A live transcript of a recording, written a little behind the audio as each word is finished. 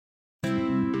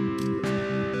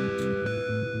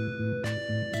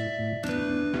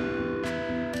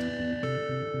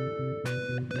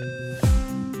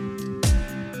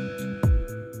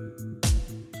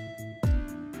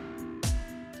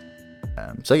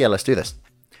So yeah, let's do this.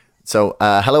 So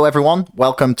hello everyone,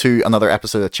 welcome to another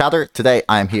episode of Chatter. Today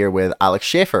I am here with Alex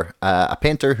Schaefer, a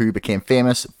painter who became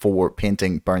famous for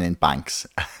painting burning banks.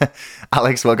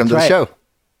 Alex, welcome That's to the right. show.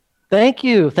 Thank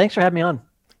you. Thanks for having me on.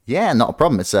 Yeah, not a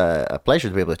problem. It's a pleasure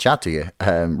to be able to chat to you.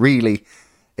 Really,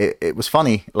 it was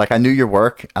funny. Like I knew your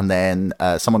work, and then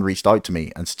someone reached out to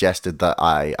me and suggested that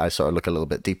I sort of look a little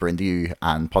bit deeper into you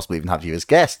and possibly even have you as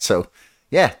guest. So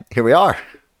yeah, here we are.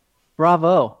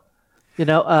 Bravo.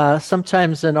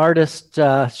 Sometimes an artist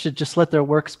should just let their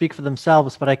work speak for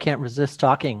themselves, but I can't resist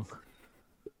talking.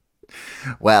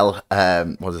 Well,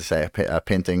 what does it say? A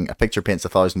picture paints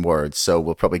 1,000 words. So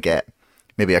we'll probably get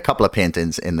maybe a couple of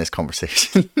paintings in this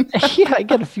conversation. Yeah, I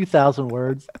get a few thousand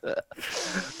words.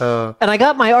 And I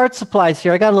got my art supplies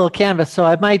here. I got a little canvas, so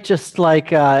I might just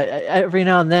every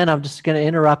now and then I'm just going to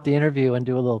interrupt the interview and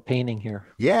do a little painting here.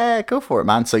 Yeah, go for it,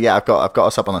 man. So yeah, I've got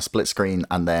us up on a split screen,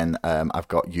 and then I've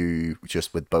got you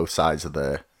just with both sides of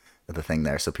the thing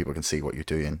there, so people can see what you're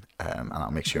doing, and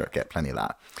I'll make sure I get plenty of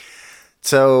that.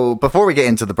 So before we get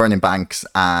into the burning banks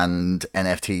and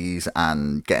NFTs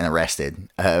and getting arrested,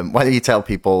 why don't you tell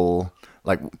people,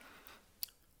 like,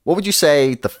 what would you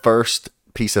say the first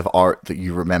piece of art that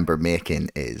you remember making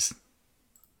is?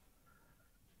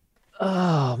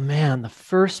 Oh man, the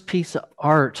first piece of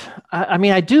art. I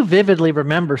mean, I do vividly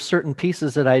remember certain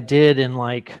pieces that I did in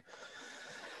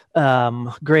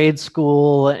grade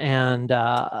school and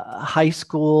high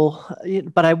school,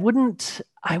 but I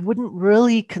wouldn't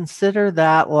really consider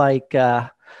that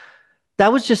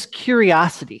that was just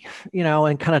curiosity,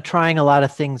 and kind of trying a lot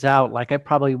of things out. Like I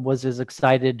probably was as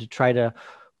excited to try to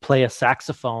play a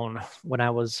saxophone when I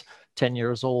was 10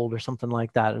 years old or something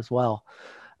like that as well.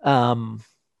 Um,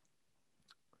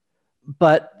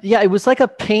 but yeah, it was like a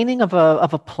painting of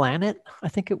a planet. I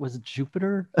think it was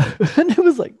Jupiter, and it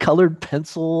was like colored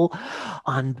pencil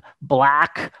on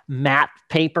black matte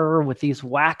paper with these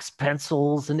wax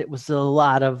pencils, and it was a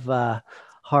lot of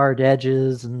hard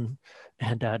edges and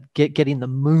getting the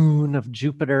moon of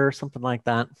Jupiter, something like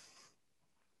that.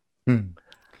 Hmm.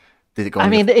 Did it go I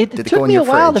on your mean, it Did it go took on me your a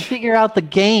while to fridge? figure out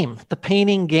the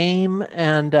painting game,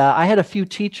 and I had a few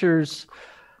teachers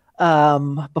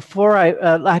before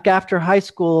like after high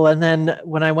school, and then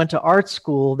when I went to art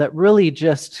school, that really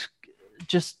just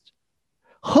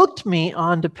hooked me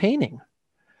onto painting.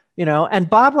 And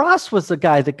Bob Ross was the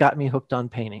guy that got me hooked on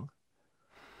painting.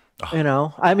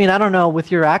 I mean, I don't know,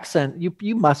 with your accent,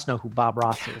 you must know who Bob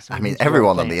Ross is. I I mean, mean, he's world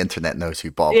everyone on the famous. internet knows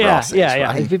who Bob Yeah, Ross yeah, is, yeah.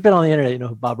 If right? you've been on the internet, you know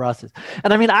who Bob Ross is.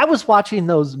 And I mean, I was watching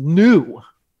those new,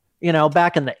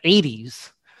 back in the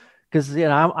 80s, because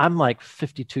I'm like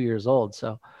 52 years old.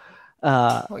 Uh,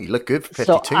 Oh, you look good for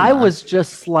so 52, I man. was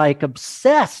just like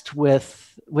obsessed with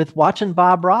watching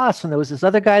Bob Ross, and there was this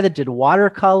other guy that did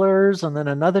watercolors, and then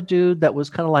another dude that was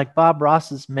kind of like Bob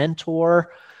Ross's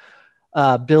mentor,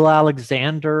 Bill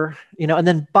Alexander, and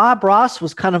then Bob Ross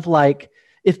was kind of like,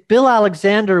 if Bill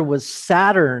Alexander was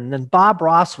Saturn, then Bob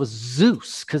Ross was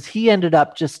Zeus, because he ended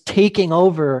up just taking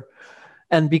over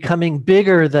and becoming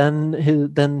bigger than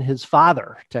his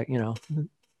father, in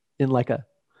like a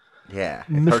Yeah,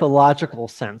 mythological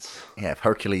sense. if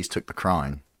Hercules took the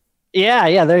crown. Yeah,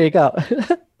 yeah, there you go.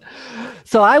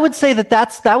 So I would say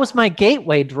that was my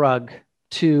gateway drug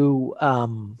to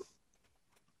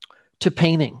to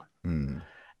painting, Hmm.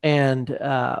 and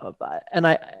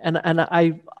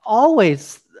I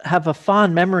always have a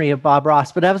fond memory of Bob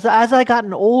Ross. But as I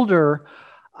gotten older,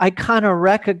 I kind of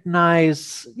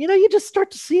recognize, you just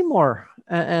start to see more,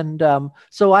 and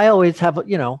so I always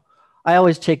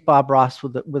take Bob Ross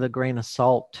with a grain of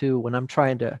salt too when I'm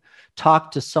trying to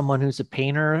talk to someone who's a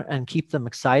painter and keep them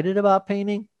excited about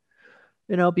painting.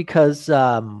 Because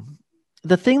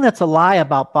the thing that's a lie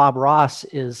about Bob Ross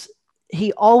is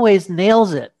he always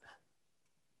nails it.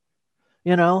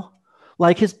 You know,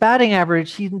 like his batting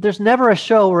average, there's never a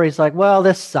show where he's like, "Well,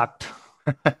 this sucked.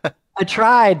 I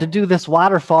tried to do this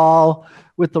waterfall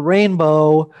with the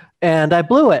rainbow and I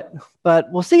blew it,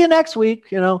 but we'll see you next week."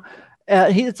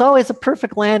 It's always a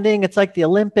perfect landing. It's like the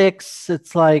Olympics.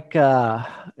 It's like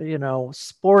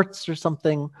sports or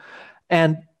something.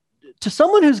 And to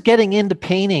someone who's getting into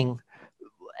painting,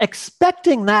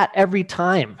 expecting that every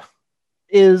time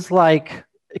is like,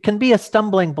 it can be a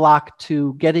stumbling block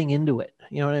to getting into it.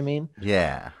 You know what I mean?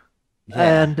 Yeah,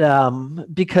 yeah. And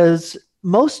because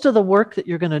most of the work that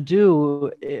you're going to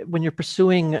do when you're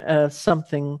pursuing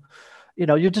something,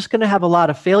 you're just going to have a lot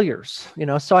of failures.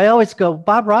 So I always go,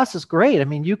 Bob Ross is great. I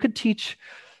mean, you could teach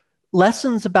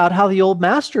lessons about how the old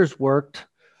masters worked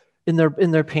in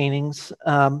their paintings,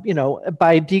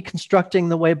 by deconstructing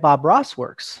the way Bob Ross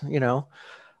works.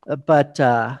 But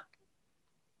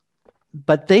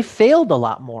but they failed a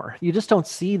lot more. You just don't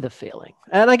see the failing.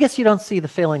 And I guess you don't see the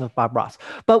failing of Bob Ross.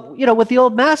 But, with the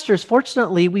old masters,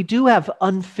 fortunately, we do have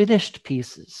unfinished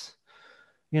pieces,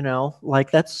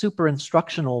 like that's super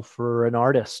instructional for an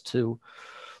artist to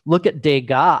look at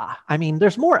Degas. I mean,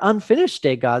 there's more unfinished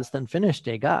Degas than finished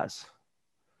Degas.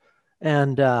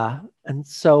 And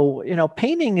so,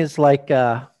 painting is like,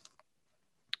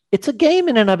 it's a game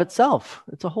in and of itself.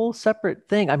 It's a whole separate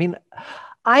thing. I mean,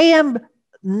 I am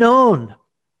known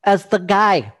as the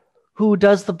guy who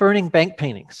does the Burning Bank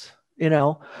paintings,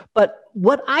 but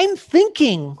what I'm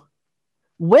thinking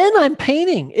when I'm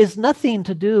painting is nothing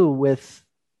to do with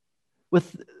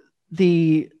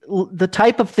the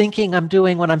type of thinking I'm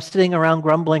doing when I'm sitting around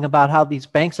grumbling about how these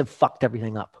banks have fucked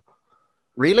everything up.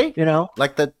 Really?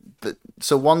 Like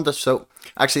so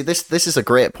actually this is a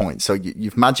great point. So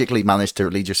you've magically managed to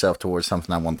lead yourself towards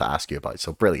something I want to ask you about.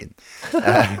 So brilliant.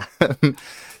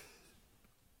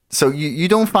 So you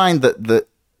don't find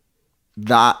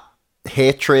that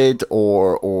hatred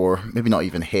or maybe not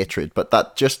even hatred, but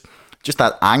that just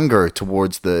that anger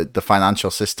towards the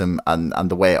financial system and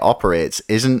the way it operates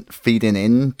isn't feeding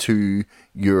into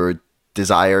your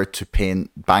desire to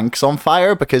paint banks on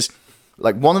fire? Because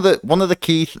like one of the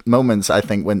key moments I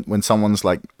think when someone's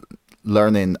like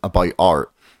learning about art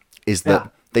is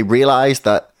that they realize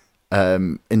that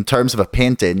in terms of a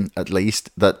painting, at least,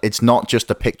 that it's not just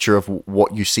a picture of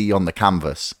what you see on the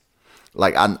canvas.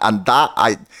 Like, and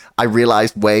that I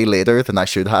realized way later than I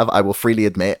should have. I will freely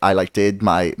admit, I like did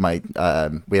my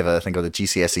we have a thing called a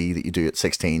GCSE that you do at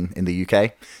 16 in the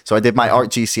UK. So I did my art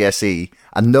GCSE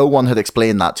and no one had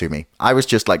explained that to me. I was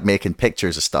just like making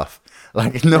pictures of stuff.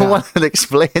 Like no one had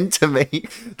explained to me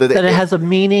that it has a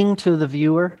meaning to the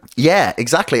viewer. Yeah,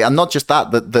 exactly. And not just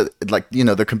that like,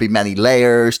 there can be many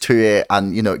layers to it,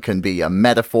 and, it can be a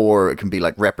metaphor, it can be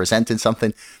like representing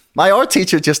something. My art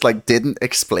teacher just like didn't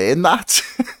explain that.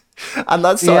 And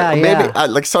that's maybe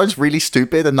like sounds really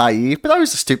stupid and naive, but I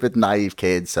was a stupid, naive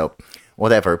kid. So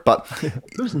whatever, but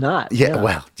who's not? Yeah,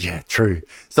 well, yeah, true.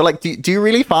 So like, do you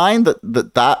really find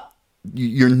that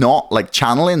you're not like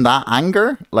channeling that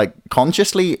anger like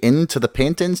consciously into the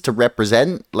paintings to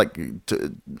represent like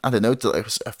I don't know,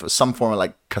 some form of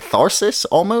like catharsis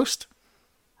almost?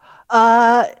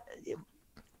 The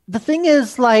thing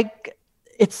is, like,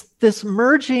 it's this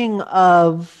merging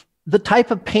of the type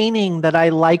of painting that I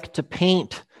like to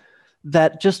paint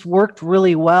that just worked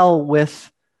really well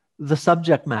with the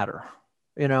subject matter,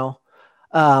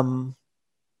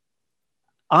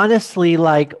 honestly,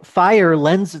 like fire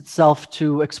lends itself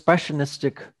to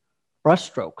expressionistic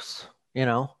brushstrokes,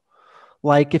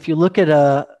 like if you look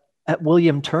at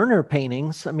William Turner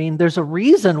paintings, I mean, there's a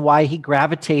reason why he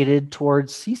gravitated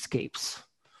towards seascapes,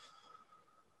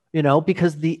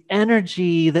 because the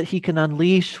energy that he can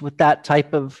unleash with that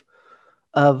type of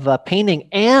painting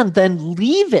and then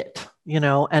leave it,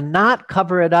 and not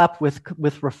cover it up with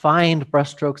refined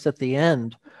brushstrokes at the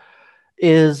end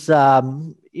is,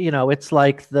 it's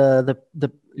like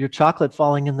your chocolate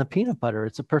falling in the peanut butter.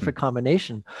 It's a perfect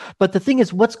combination. But the thing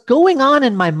is, what's going on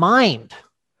in my mind,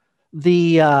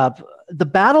 the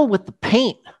battle with the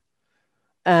paint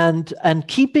and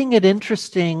keeping it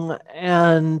interesting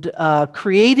and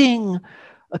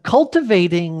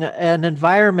cultivating an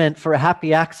environment for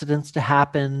happy accidents to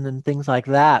happen and things like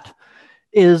that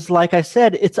is, like I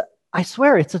said, I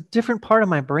swear it's a different part of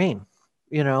my brain,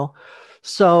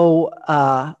 So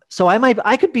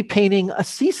I could be painting a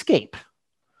seascape,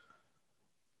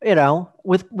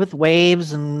 with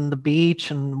waves and the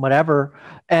beach and whatever.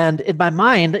 And in my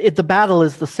mind, the battle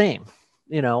is the same,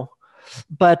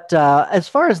 But as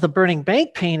far as the Burning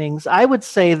Bank paintings, I would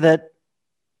say that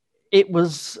it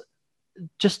was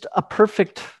just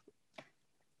it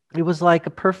was like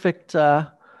a perfect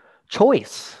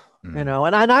choice, and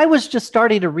I was just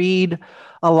starting to read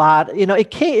a lot.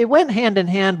 It went hand in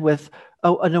hand with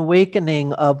an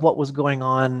awakening of what was going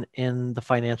on in the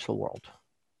financial world,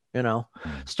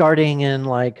 starting in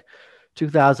like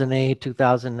 2008,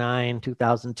 2009,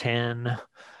 2010.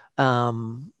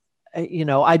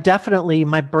 I definitely,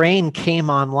 my brain came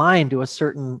online to a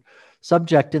certain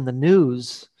subject in the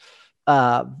news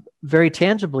very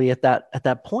tangibly at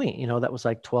that point. That was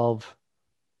like 12,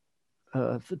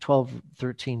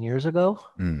 13 years ago,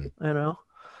 and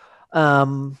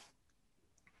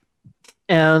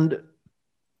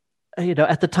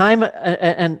at the time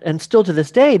and still to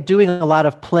this day, doing a lot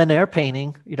of plein air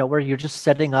painting, where you're just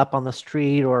setting up on the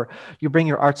street or you bring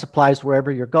your art supplies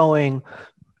wherever you're going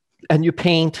and you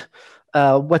paint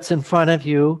what's in front of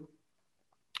you,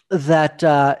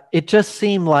 that it just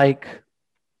seemed like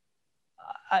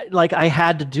I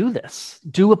had to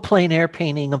do a plein air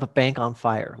painting of a bank on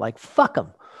fire. Like, fuck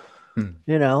them.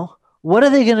 You know, what are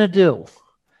they going to do?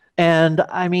 And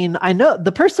I mean, I know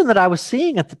the person that I was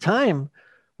seeing at the time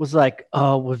was like,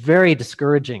 oh, was very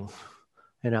discouraging.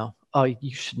 You know, oh,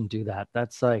 you shouldn't do that.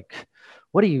 That's like,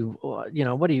 what are you,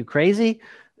 what are you, crazy?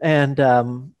 And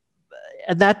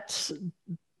that's,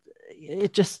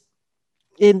 it just,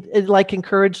 it like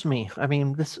encouraged me. I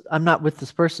mean, I'm not with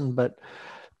this person, but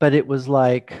it was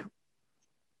like,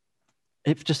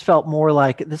 it just felt more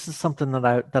like this is something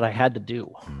that I had to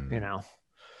do, you know.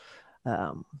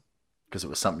 Because it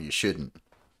was something you shouldn't.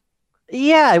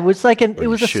 Yeah, it was like it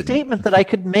was a statement that I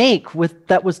could make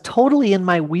that was totally in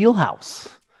my wheelhouse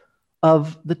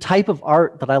of the type of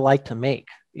art that I like to make.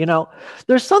 You know,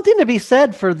 there's something to be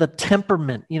said for the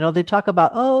temperament. You know, they talk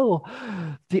about, oh,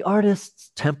 the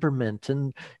artist's temperament.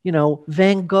 And, you know,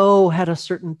 Van Gogh had a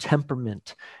certain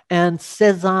temperament and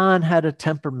Cezanne had a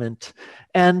temperament.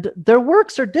 And their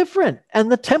works are different.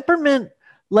 And the temperament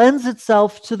lends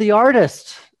itself to the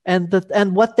artist and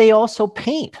what they also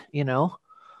paint, you know.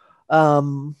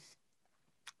 And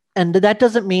that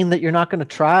doesn't mean that you're not going to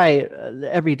try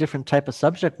every different type of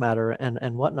subject matter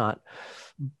and whatnot.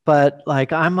 But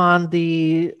like I'm on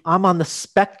the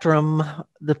spectrum,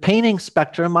 the painting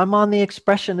spectrum. I'm on the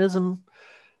expressionism,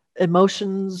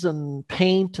 emotions and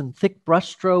paint and thick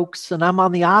brushstrokes, and I'm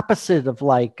on the opposite of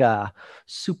like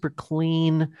super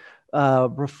clean,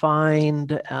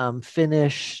 refined,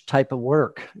 finish type of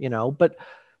work, you know. But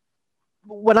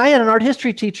when I had an art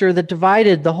history teacher that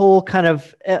divided the whole kind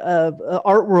of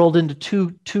art world into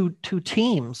two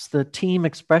teams, the team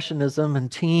expressionism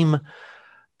and team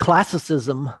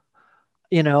classicism,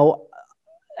 you know,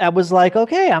 I was like,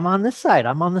 okay, I'm on this side.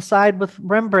 I'm on the side with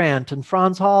Rembrandt and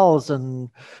Franz Hals and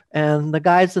the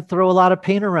guys that throw a lot of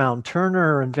paint around,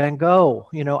 Turner and Van Gogh.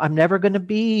 You know, I'm never going to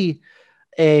be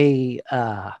a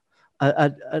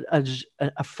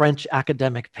French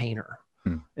academic painter,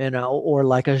 you know, or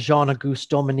like a Jean-Auguste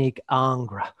Dominique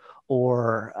Ingres,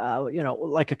 or you know,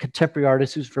 like a contemporary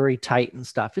artist who's very tight and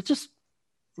stuff.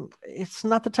 It's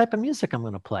not the type of music I'm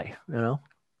going to play, you know.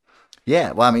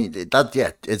 Yeah, well, I mean,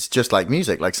 it's just like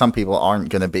music. Like some people aren't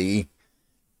going to be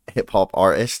hip hop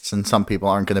artists, and some people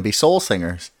aren't going to be soul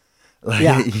singers. Like,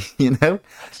 yeah, you know.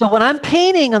 So when I'm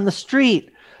painting on the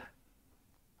street,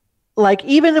 like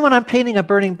even when I'm painting a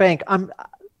burning bank, I'm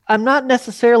not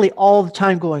necessarily all the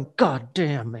time going, God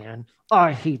damn, man,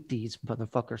 I hate these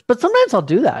motherfuckers. But sometimes I'll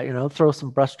do that, you know, throw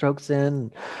some brushstrokes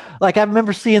in. Like I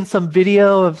remember seeing some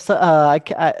video of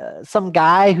some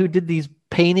guy who did these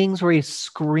paintings where he's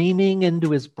screaming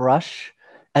into his brush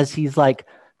as he's like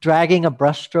dragging a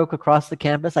brushstroke across the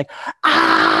canvas, like,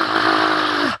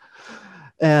 ah!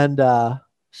 And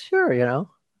sure, you know,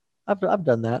 I've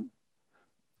done that.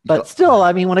 But still,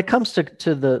 I mean, when it comes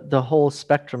to the whole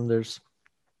spectrum,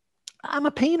 I'm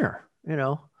a painter, you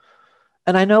know,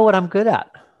 and I know what I'm good at.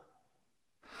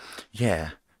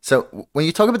 Yeah. So when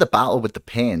you talk about the battle with the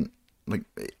paint, like,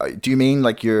 do you mean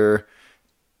like you're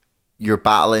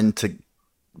battling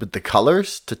with the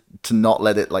colors to not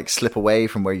let it like slip away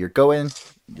from where you're going?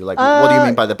 You're like, what do you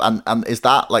mean by and is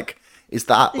that like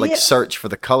search for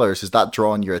the colors? Is that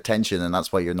drawing your attention, and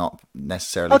that's why you're not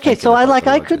necessarily okay? So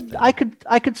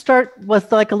I could start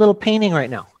with like a little painting right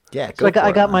now. Yeah, so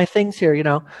I got my things here, you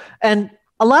know, and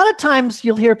a lot of times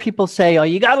you'll hear people say, "Oh,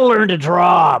 you got to learn to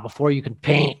draw before you can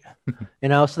paint," you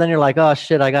know. So then you're like, "Oh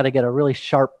shit, I got to get a really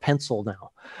sharp pencil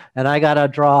now, and I got to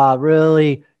draw a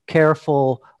really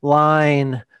careful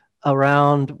line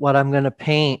around what I'm going to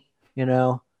paint," you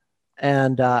know,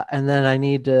 and then I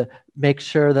need to make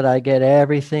sure that I get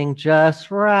everything just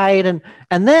right, and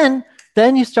then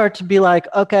you start to be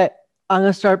like, okay, I'm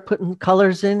going to start putting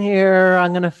colors in here.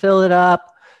 I'm going to fill it up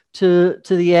to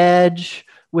the edge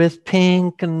with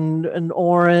pink and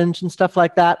orange and stuff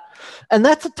like that. And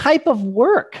that's a type of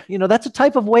work, you know, that's a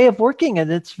type of way of working. And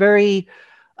it's very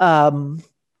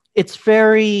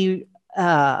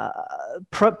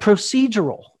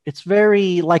procedural. It's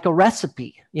very like a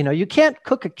recipe. You know, you can't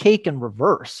cook a cake in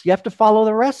reverse. You have to follow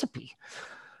the recipe,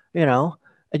 you know,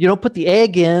 and you don't put the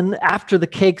egg in after the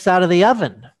cake's out of the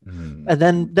oven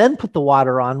and then put the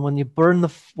water on when you burn the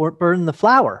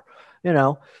flour, you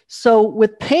know. So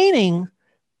with painting,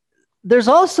 there's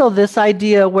also this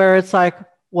idea where it's like,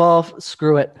 well,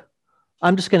 screw it.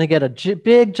 I'm just going to get a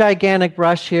big, gigantic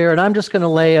brush here, and I'm just going to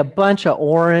lay a bunch of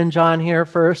orange on here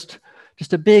first,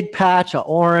 just a big patch of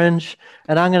orange,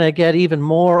 and I'm going to get even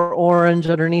more orange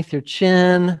underneath your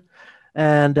chin,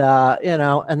 and you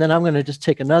know, and then I'm going to just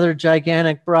take another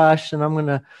gigantic brush, and I'm going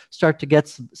to start to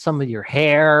get some of your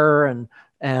hair and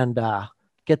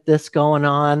get this going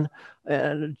on,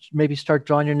 and maybe start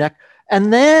drawing your neck.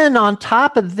 And then on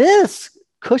top of this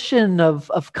cushion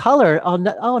of color,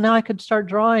 now I could start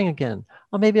drawing again.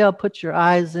 Oh, maybe I'll put your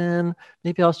eyes in.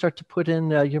 Maybe I'll start to put in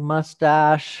your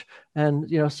mustache and,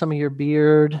 some of your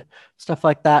beard, stuff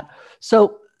like that.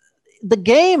 So the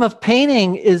game of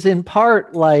painting is in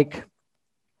part like,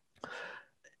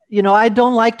 I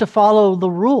don't like to follow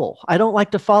the rule. I don't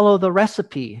like to follow the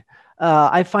recipe.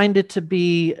 I find it to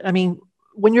be,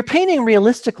 when you're painting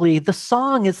realistically, the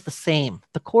song is the same.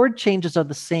 The chord changes are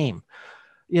the same.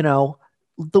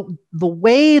 The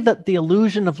way that the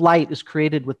illusion of light is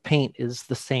created with paint is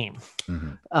the same.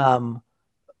 Mm-hmm.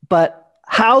 But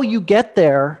how you get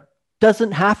there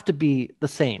doesn't have to be the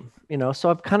same. So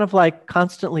I'm kind of like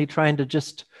constantly trying to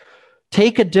just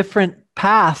take a different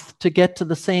path to get to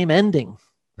the same ending.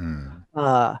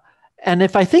 And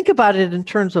if I think about it in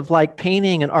terms of like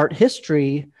painting and art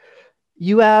history,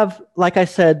 you have, like I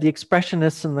said, the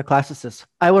Expressionists and the Classicists.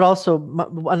 I would also,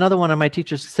 another one of my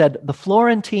teachers said, the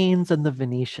Florentines and the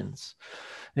Venetians.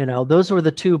 Those were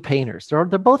the two painters. They're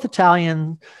both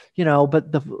Italian,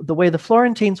 but the way the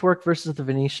Florentines work versus the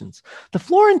Venetians. The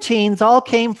Florentines all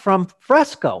came from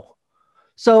fresco.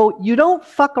 So you don't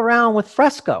fuck around with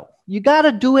fresco. You got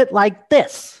to do it like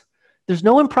this. There's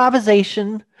no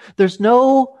improvisation. There's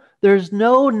nothing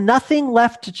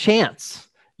left to chance.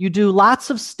 You do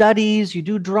lots of studies, you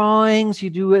do drawings,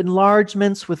 you do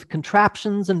enlargements with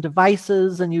contraptions and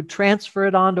devices, and you transfer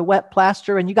it onto wet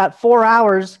plaster, and you got 4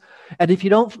 hours, and if you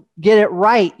don't get it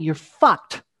right, you're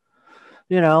fucked,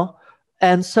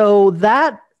 And so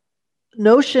that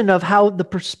notion of how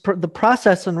the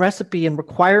process and recipe and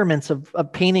requirements of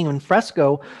painting in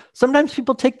fresco, sometimes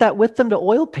people take that with them to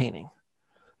oil painting,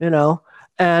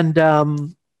 and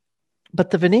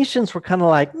but the Venetians were kind of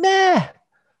like, meh,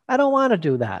 I don't want to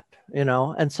do that,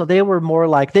 and so they were more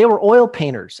like, they were oil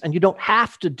painters, and you don't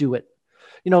have to do it.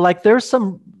 Like there's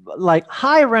some like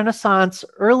high Renaissance,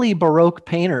 early Baroque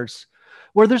painters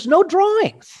where there's no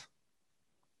drawings.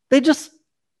 They just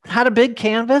had a big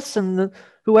canvas, and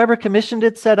whoever commissioned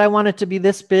it said, I want it to be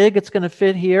this big, it's going to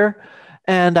fit here.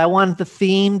 And I want the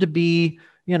theme to be,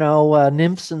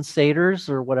 nymphs and satyrs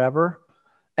or whatever.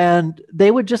 And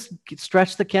they would just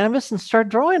stretch the canvas and start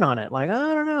drawing on it. Like,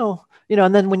 I don't know.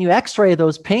 And then when you x-ray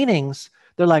those paintings,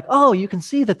 they're like, oh, you can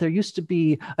see that there used to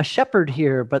be a shepherd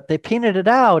here, but they painted it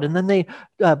out. And then they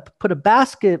put a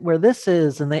basket where this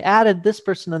is, and they added this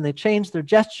person, and they changed their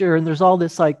gesture. And there's all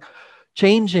this like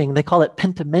changing. They call it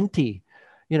pentimenti,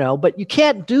 but you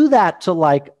can't do that to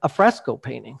like a fresco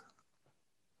painting.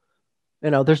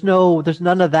 There's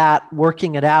none of that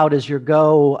working it out as you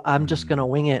go. I'm just going to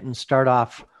wing it and start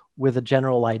off with a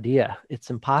general idea. It's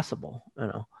impossible,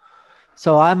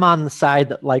 So I'm on the side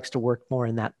that likes to work more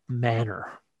in that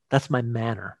manner. That's my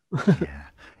manner.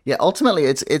 Yeah. Ultimately,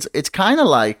 it's kind of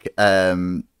like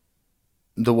the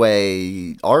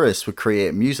way artists would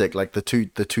create music, like the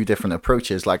two different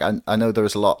approaches. Like I know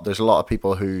there's a lot of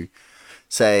people who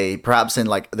say perhaps in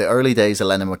like the early days of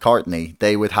Lennon McCartney,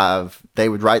 they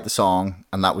would write the song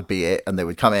and that would be it, and they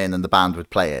would come in and the band would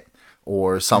play it.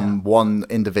 Or one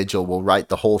individual will write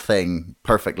the whole thing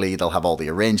perfectly. They'll have all the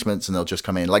arrangements and they'll just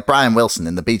come in. Like Brian Wilson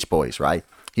in the Beach Boys, right?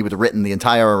 He would have written the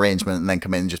entire arrangement and then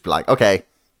come in and just be like, okay,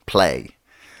 play.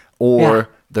 Or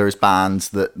there's bands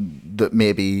that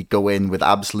maybe go in with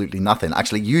absolutely nothing.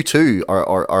 Actually, U2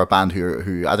 are a band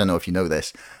who I don't know if you know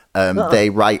this.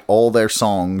 They write all their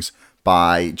songs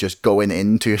by just going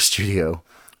into a studio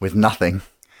with nothing,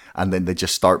 and then they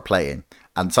just start playing.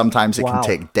 And sometimes it can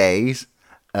take days.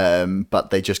 But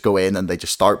they just go in and they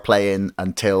just start playing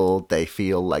until they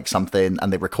feel like something,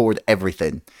 and they record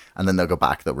everything, and then they'll go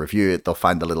back, they'll review it, they'll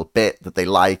find a little bit that they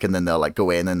like, and then they'll like go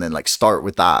in and then like start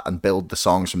with that and build the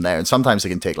songs from there. And sometimes it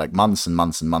can take like months and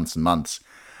months and months and months.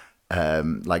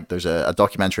 Like there's a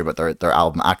documentary about their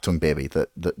album Achtung Baby that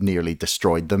nearly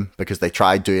destroyed them, because they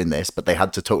tried doing this, but they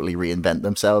had to totally reinvent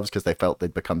themselves because they felt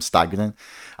they'd become stagnant,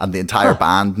 and the entire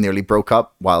band nearly broke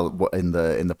up while in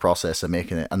the process of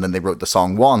making it. And then they wrote the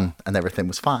song One, and everything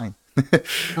was fine.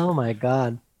 Oh my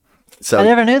God! So I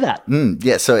never knew that.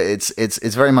 Yeah, so it's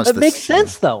very much. It makes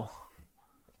sense though,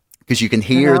 because you can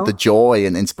hear the joy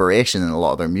and inspiration in a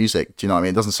lot of their music. Do you know what I mean?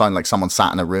 It doesn't sound like someone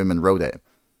sat in a room and wrote it.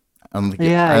 I don't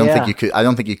think you could. I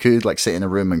don't think you could like sit in a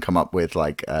room and come up with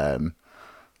like. I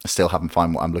still haven't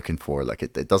found what I'm looking for. Like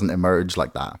it doesn't emerge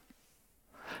like that.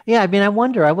 Yeah, I mean, I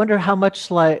wonder how much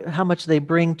they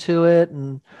bring to it,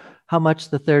 and how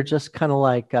much that they're just kind of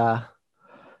like,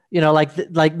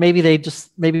 like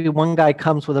maybe one guy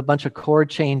comes with a bunch of chord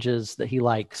changes that he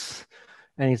likes,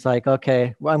 and he's like,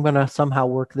 okay, well, I'm gonna somehow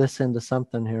work this into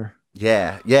something here.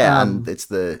 Yeah, and it's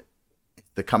the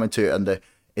they come into it, and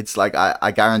it's like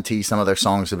I guarantee some of their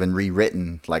songs have been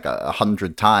rewritten like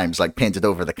 100 times, like painted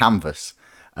over the canvas.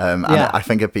 And I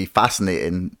think it'd be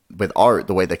fascinating with art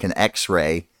the way they can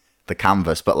X-ray the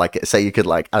canvas, but like say you could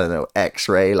like, I don't know,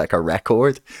 X-ray like a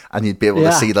record, and you'd be able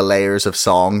to see the layers of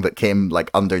song that came like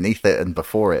underneath it and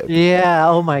before it. Yeah.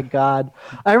 Oh my God.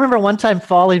 I remember one time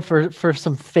falling for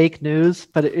some fake news,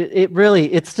 but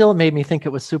it still made me think it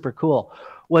was super cool.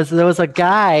 There was a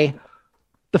guy,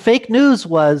 the fake news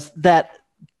was that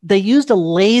they used a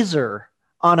laser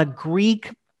on a Greek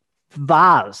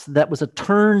vase that was a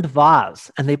turned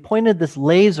vase, and they pointed this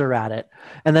laser at it,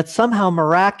 and that somehow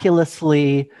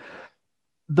miraculously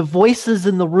the voices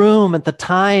in the room at the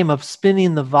time of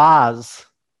spinning the vase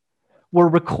were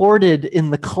recorded in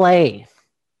the clay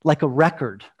like a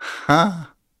record. Huh?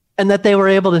 And that they were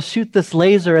able to shoot this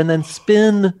laser and then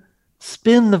spin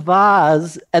the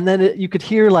vase, and then you could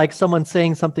hear like someone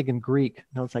saying something in Greek.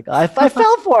 And I was like, I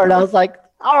fell for it. I was like,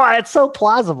 all right, it's so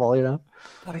plausible, you know.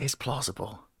 That is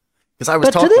plausible. Because I was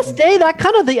But to this day, that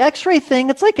kind of the X-ray thing,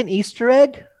 it's like an Easter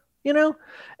egg, you know.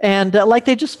 And like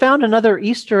they just found another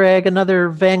Easter egg, another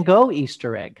Van Gogh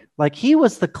Easter egg. Like he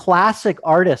was the classic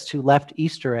artist who left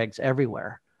Easter eggs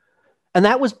everywhere. And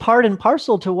that was part and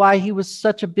parcel to why he was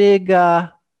such a big,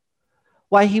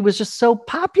 why he was just so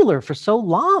popular for so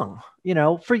long, you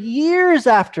know, for years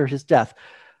after his death.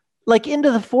 Like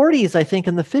into the 40s, I think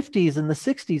in the 50s and the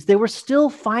 60s, they were still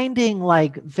finding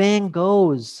like Van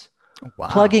Goghs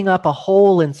plugging up a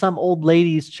hole in some old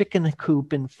lady's chicken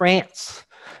coop in France.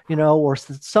 You know, or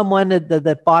someone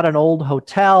that bought an old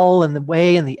hotel, and the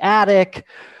way in the attic,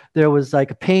 there was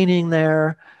like a painting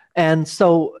there. And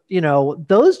so, you know,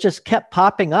 those just kept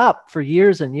popping up for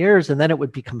years and years, and then it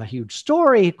would become a huge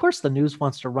story. Of course, the news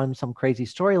wants to run some crazy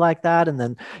story like that, and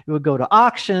then it would go to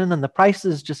auction, and the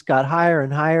prices just got higher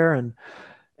and higher.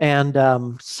 And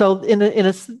so in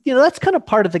a, you know, that's kind of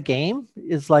part of the game,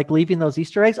 is like leaving those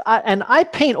Easter eggs. I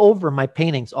paint over my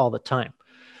paintings all the time.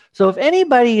 So if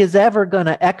anybody is ever going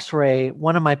to X-ray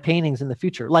one of my paintings in the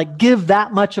future, like give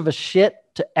that much of a shit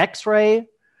to X-ray,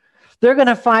 they're going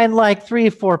to find like 3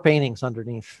 or 4 paintings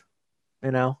underneath,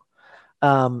 you know.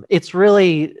 It's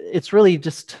really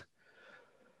just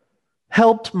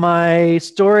helped my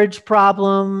storage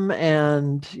problem.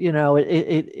 And, you know,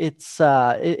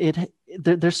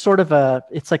 there's sort of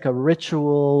it's like a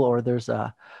ritual, or there's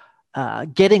a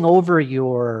getting over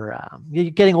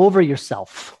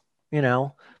yourself, you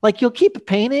know. Like you'll keep a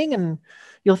painting and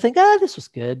you'll think, this was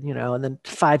good, you know, and then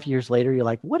 5 years later, you're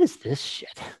like, what is this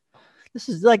shit? This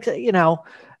is like, you know,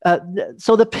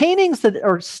 so the paintings that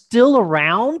are still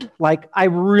around, like I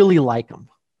really like them,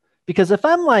 because if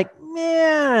I'm like,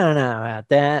 man, I don't know about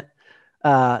that,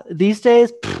 these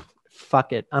days,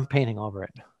 fuck it, I'm painting over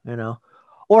it, you know,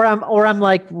 or I'm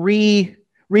like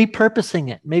repurposing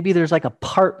it. Maybe there's like a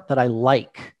part that I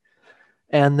like.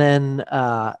 And then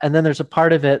there's a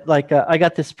part of it, like I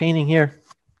got this painting here.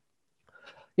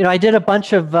 You know, I did a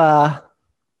bunch of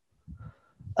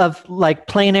like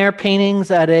plein air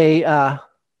paintings at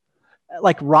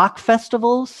like rock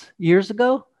festivals years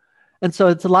ago, and so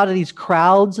it's a lot of these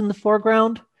crowds in the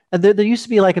foreground. And there used to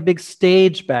be like a big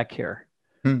stage back here,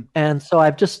 and so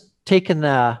I've just taken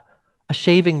a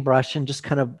shaving brush and just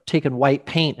kind of taken white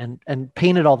paint and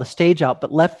painted all the stage out,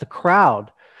 but left the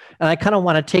crowd. And I kind of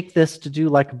want to take this to do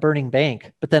like a burning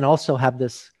bank, but then also have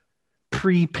this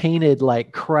pre-painted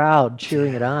like crowd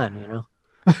cheering it on, you know?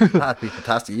 That'd be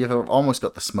fantastic. You've almost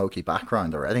got the smoky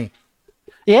background already.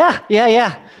 Yeah.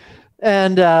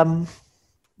 And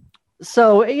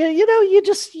so, you know,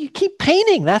 you keep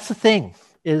painting. That's the thing,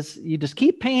 is you just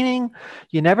keep painting.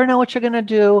 You never know what you're going to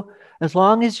do. As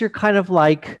long as you're kind of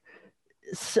like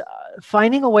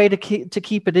finding a way to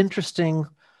keep it interesting.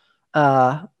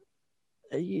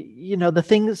 You know, the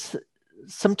things,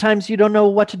 sometimes you don't know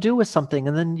what to do with something,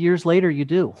 and then years later you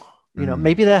do. You know,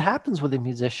 maybe that happens with a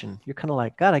musician. You're kind of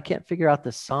like, God, I can't figure out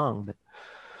this song,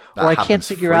 or I can't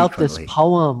figure out this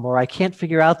poem, or I can't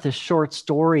figure out this short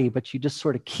story, but you just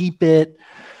sort of keep it.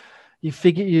 You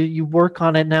figure you work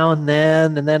on it now and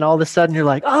then all of a sudden you're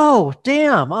like, oh,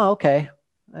 damn. Oh, okay.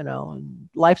 I know. And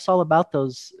life's all about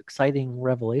those exciting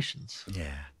revelations. Yeah.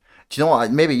 Do you know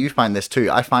what? Maybe you find this too.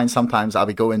 I find sometimes I'll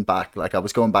be going back, like I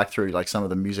was going back through like some of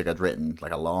the music I'd written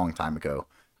like a long time ago.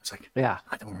 It's like, yeah,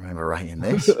 I don't remember writing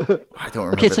this. I don't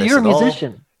remember. Okay, so you're a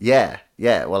musician. Yeah.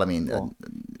 Well, I mean,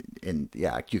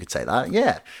 yeah, you could say that.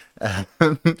 Yeah.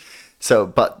 So,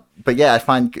 but yeah, I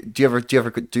find. Do you ever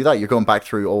do that? You're going back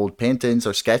through old paintings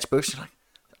or sketchbooks. You're like,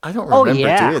 I don't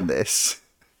remember doing this.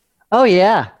 Oh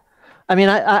yeah, I mean,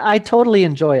 I totally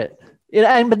enjoy it.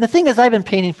 But the thing is, I've been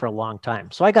painting for a long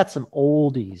time, so I got some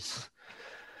oldies.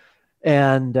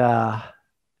 and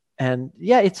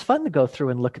yeah, it's fun to go through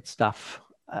and look at stuff,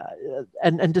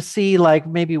 and to see like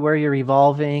maybe where you're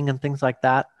evolving and things like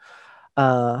that.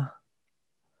 Uh,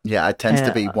 Yeah, it tends to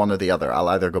and be one or the other. I'll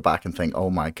either go back and think, "Oh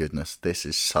my goodness, this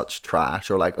is such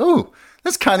trash," or like, "Oh,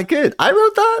 that's kind of good. I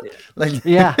wrote that."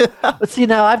 yeah, Like, but see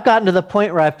now I've gotten to the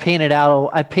point where I painted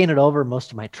over most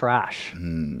of my trash.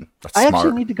 that's I actually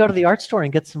smart. need to go to the art store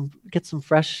and get some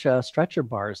fresh stretcher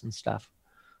bars and stuff.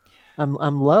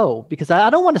 I'm low because I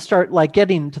don't want to start like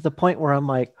getting to the point where I'm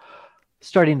like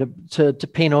starting to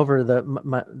paint over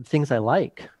my things I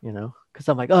like, because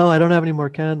I'm like, oh, I don't have any more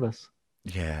canvas.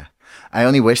 Yeah, I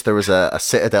only wish there was a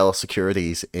Citadel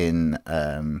Securities in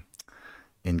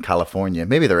California.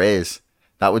 Maybe there is.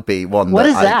 That would be one What that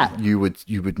is that?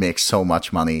 you would make so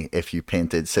much money if you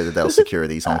painted Citadel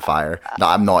Securities on fire. No,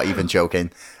 I'm not even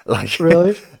joking. Like,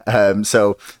 Really?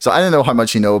 so I don't know how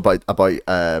much you know about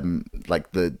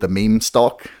like the meme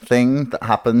stock thing that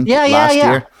happened Yeah, yeah, last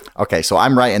yeah. year. Okay, so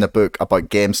I'm writing a book about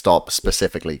GameStop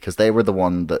specifically because they were the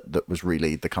one that was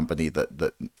really the company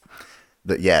that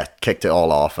yeah kicked it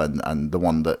all off and the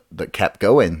one that kept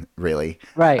going really.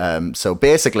 Right. So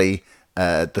basically,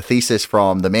 the thesis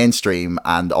from the mainstream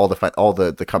and all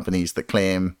the companies that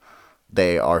claim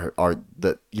they are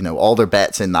that all their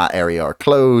bets in that area are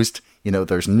closed.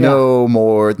 There's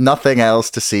Yeah. nothing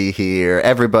else to see here.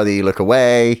 Everybody look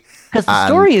away. Because the And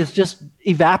story is just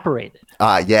evaporated.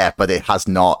 yeah, but it has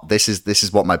not. This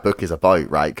is what my book is about,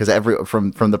 right? Because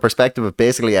from the perspective of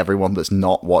basically everyone that's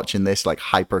not watching this like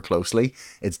hyper closely,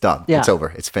 it's done. Yeah. It's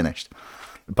over. It's finished.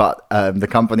 But the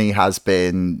company has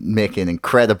been making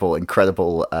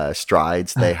incredible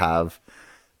strides. They have.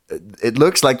 It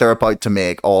looks like they're about to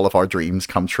make all of our dreams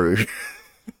come true.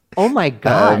 Oh my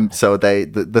God. So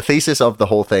the thesis of the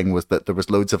whole thing was that there was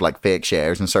loads of like fake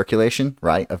shares in circulation,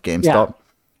 right, of GameStop,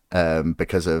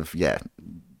 because of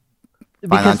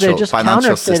Because they just financial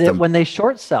counterfeit it system. when they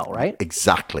short sell, right?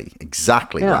 Exactly,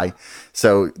 yeah. Yeah. Right.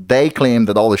 So they claim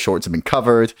that all the shorts have been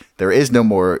covered. There is no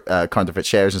more counterfeit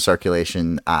shares in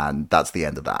circulation, and that's the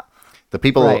end of that. The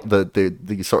people, Right.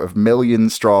 the sort of million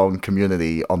strong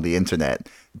community on the internet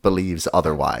believes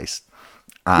otherwise,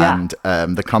 and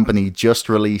the company just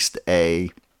released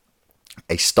a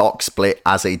stock split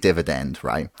as a dividend,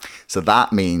 right? So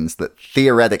that means that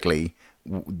theoretically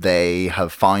they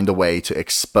have found a way to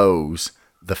expose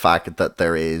the fact that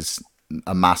there is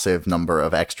a massive number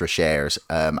of extra shares,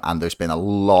 and there's been a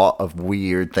lot of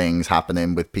weird things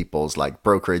happening with people's like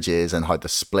brokerages and how the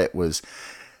split was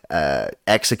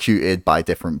executed by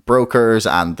different brokers,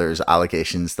 and there's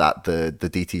allegations that the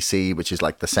DTC, which is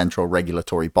like the central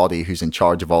regulatory body who's in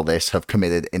charge of all this, have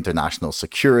committed international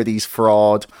securities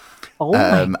fraud. Oh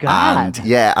my God.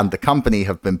 And the company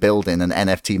have been building an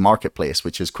NFT marketplace,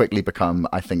 which has quickly become,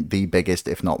 I think, the biggest,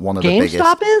 if not one of the biggest.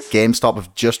 GameStop is? GameStop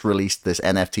have just released this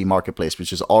NFT marketplace,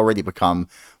 which has already become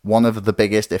one of the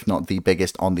biggest, if not the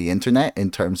biggest, on the internet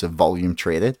in terms of volume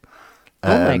traded.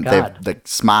 Oh my God. They've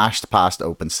smashed past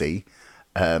OpenSea,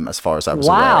 as far as I was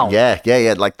Wow. aware.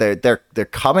 Yeah. Like they're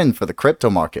coming for the crypto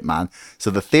market, man.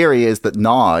 So the theory is that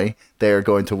now they're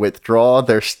going to withdraw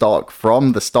their stock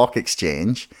from the stock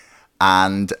exchange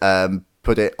and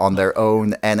put it on their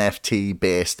own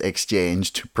NFT-based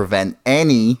exchange to prevent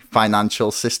any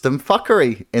financial system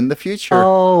fuckery in the future.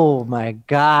 Oh my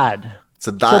God.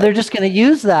 So So they're just going to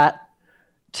use that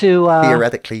to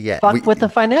theoretically, yeah. fuck with the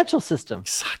financial system.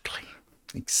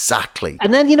 Exactly.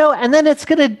 And then, and then it's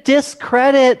going to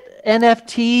discredit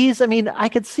NFTs. I mean, I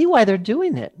could see why they're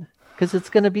doing it because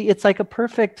it's like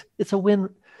it's a win.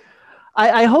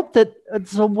 I hope that,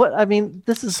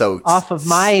 this is off of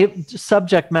my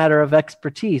subject matter of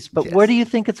expertise, but Yes. where do you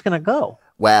think it's going to go?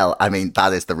 Well, I mean,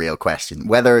 that is the real question.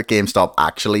 Whether GameStop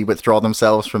actually withdraw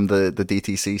themselves from the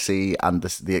DTCC and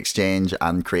the exchange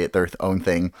and create their own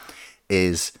thing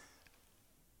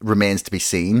remains to be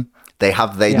seen. They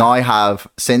now have,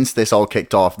 since this all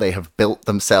kicked off, they have built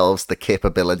themselves the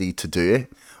capability to do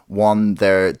it. One,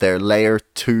 their layer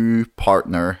 2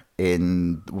 partner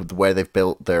in where they've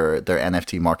built their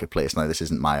NFT marketplace. Now, this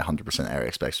isn't my 100%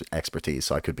 area expertise,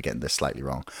 so I could be getting this slightly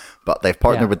wrong. But they've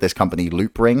partnered with this company,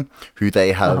 Loopring, who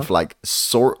they have like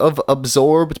sort of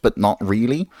absorbed, but not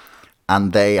really.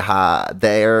 And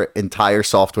their entire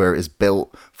software is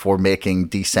built for making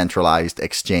decentralized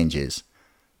exchanges.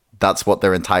 That's what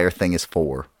their entire thing is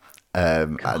for.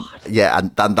 And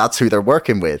that's who they're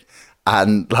working with.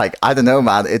 And like, I don't know,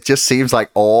 man, it just seems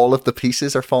like all of the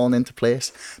pieces are falling into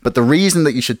place. But the reason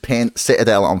that you should paint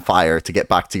Citadel on fire, to get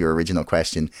back to your original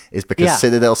question, is because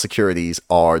Citadel Securities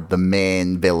are the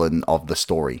main villain of the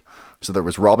story. So there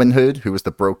was Robinhood, who was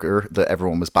the broker that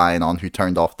everyone was buying on, who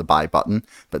turned off the buy button.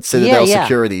 But Yeah, Citadel yeah.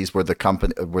 Securities were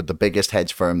the biggest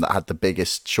hedge firm that had the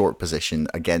biggest short position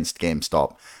against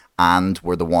GameStop, and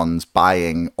were the ones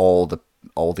buying all the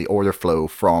order flow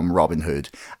from Robinhood,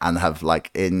 and have,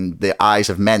 like, in the eyes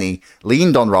of many,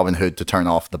 leaned on Robinhood to turn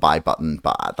off the buy button,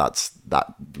 but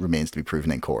that remains to be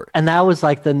proven in court. And that was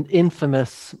like the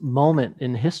infamous moment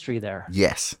in history there.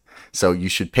 Yes. So you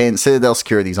should paint Citadel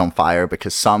Securities on fire,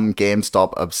 because some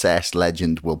GameStop obsessed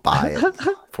legend will buy it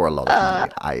for a lot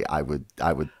of money. I would.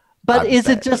 But is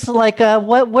it just like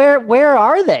where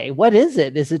are they? What is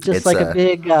it? Is it just It's like a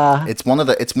big It's one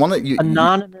of you.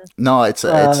 anonymous No,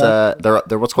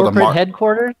 they're what's called corporate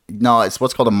headquarters? No, it's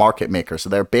what's called a market maker. So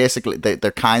they're basically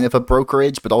they're kind of a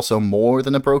brokerage, but also more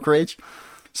than a brokerage.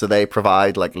 So they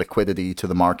provide, like, liquidity to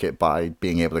the market by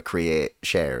being able to create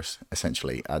shares,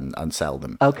 essentially, and sell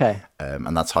them. Okay.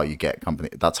 And that's how you get company.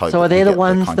 That's how. So are they you the get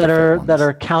ones that counterfeit are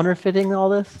ones. counterfeiting all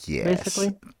this? Yes,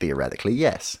 Basically, theoretically,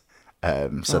 yes.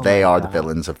 So Oh they my are the God.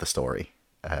 villains of the story.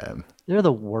 They're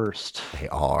the worst. They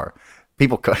are.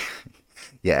 People.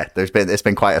 Yeah, it's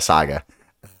been quite a saga.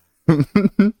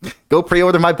 Go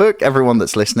pre-order my book, everyone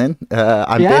that's listening.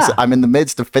 I'm in the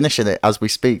midst of finishing it as we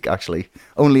speak. Actually,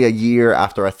 only a year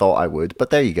after I thought I would, but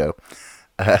there you go.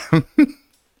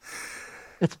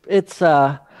 It's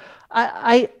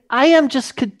I am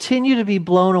just continue to be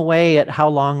blown away at how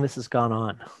long this has gone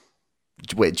on.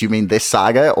 Wait, do you mean this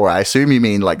saga, or I assume you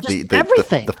mean, like, Just the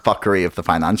everything. the fuckery of the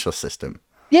financial system?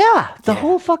 Yeah, the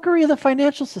whole fuckery of the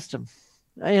financial system.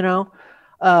 You know,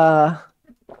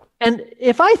 and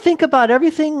if I think about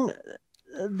everything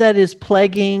that is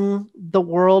plaguing the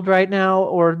world right now,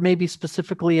 or maybe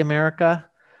specifically America,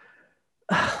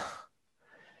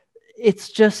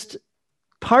 it's just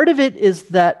part of it is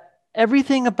that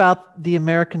everything about the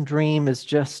American dream is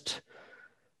just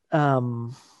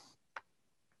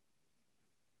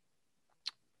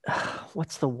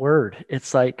what's the word?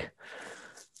 It's like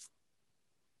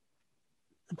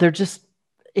they're just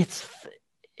it's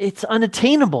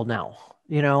unattainable now.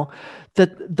 You know,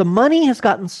 that the money has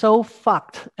gotten so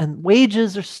fucked, and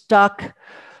wages are stuck.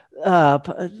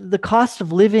 The cost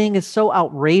of living is so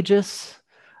outrageous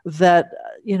that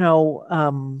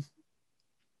I'm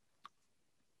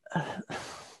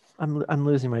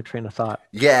losing my train of thought.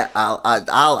 Yeah,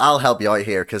 I'll help you out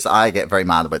here, because I get very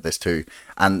mad about this too,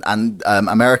 and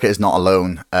America is not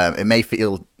alone. It may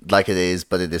feel like it is,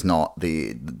 but it is not.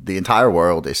 The entire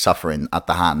world is suffering at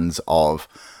the hands of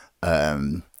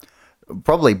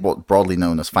probably what broadly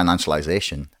known as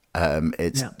financialization.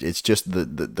 It's just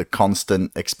the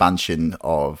constant expansion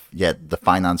of the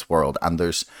finance world, and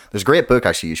there's a great book,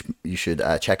 actually, you should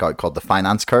check out, called The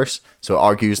Finance Curse. So it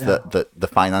argues that the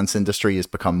finance industry has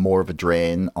become more of a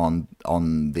drain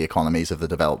on the economies of the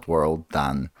developed world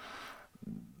than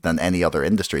any other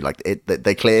industry. Like,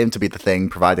 they claim to be the thing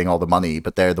providing all the money,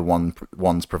 but they're the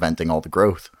ones preventing all the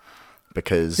growth,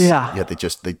 because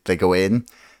they go in.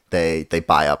 They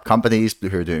buy up companies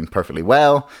who are doing perfectly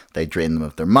well. They drain them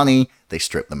of their money. They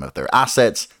strip them of their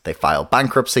assets. They file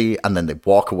bankruptcy, and then they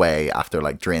walk away after,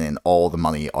 like, draining all the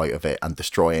money out of it and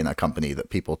destroying a company that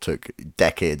people took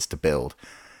decades to build.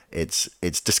 It's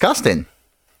disgusting.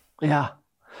 Yeah.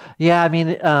 I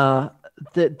mean,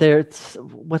 there's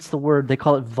what's the word? They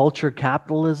call it vulture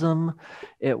capitalism,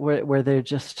 where they're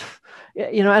just,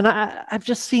 and I've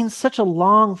just seen such a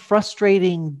long,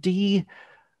 frustrating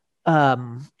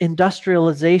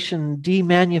industrialization,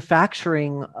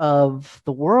 demanufacturing of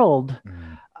the world.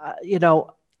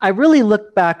 I really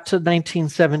look back to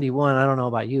 1971. I don't know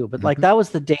about you, but like, that was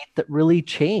the date that really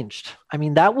changed. I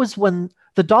mean, that was when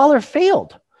the dollar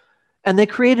failed, and they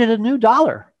created a new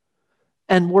dollar.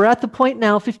 And we're at the point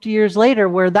now, 50 years later,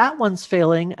 where that one's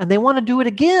failing, and they want to do it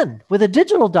again with a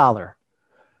digital dollar.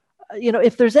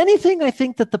 If there's anything I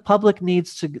think that the public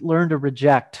needs to learn to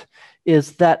reject,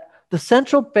 is that the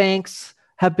central banks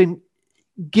have been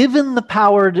given the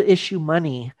power to issue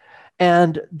money,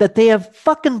 and that they have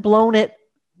fucking blown it.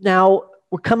 Now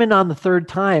we're coming on the third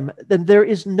time. Then there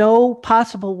is no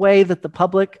possible way that the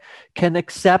public can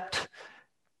accept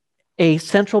a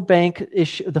central bank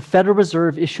issue, the Federal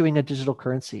Reserve issuing a digital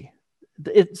currency.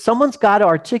 Someone's got to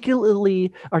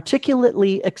articulately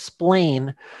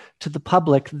explain to the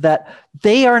public that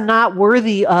they are not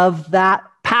worthy of that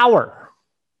power.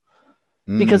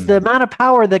 Because the amount of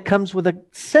power that comes with a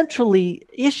centrally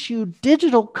issued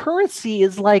digital currency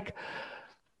is like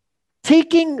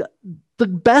taking the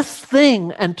best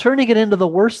thing and turning it into the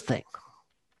worst thing.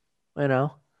 Yeah.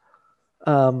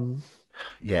 And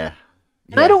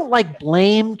I don't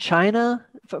blame China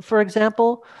for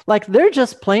example, like they're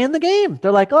just playing the game.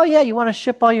 They're like, oh yeah, you want to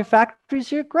ship all your factories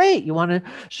here? Great. You want to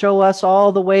show us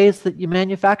all the ways that you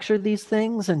manufacture these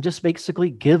things and just basically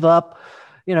give up,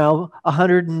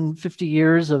 150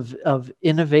 years of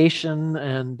innovation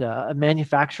and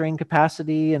manufacturing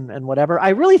capacity and whatever. I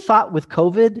really thought with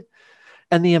COVID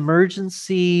and the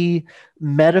emergency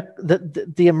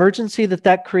the emergency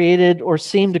that created or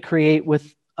seemed to create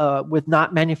with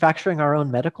not manufacturing our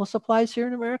own medical supplies here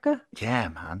in America. Yeah,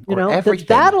 man.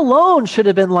 That alone should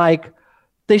have been like,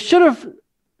 they should have,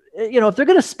 if they're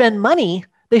going to spend money,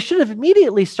 they should have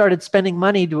immediately started spending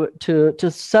money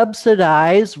to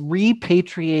subsidize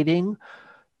repatriating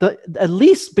at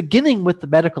least beginning with the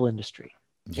medical industry.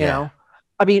 Yeah.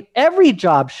 I mean, every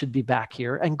job should be back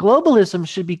here and globalism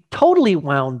should be totally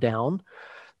wound down.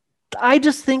 I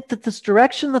just think that this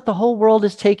direction that the whole world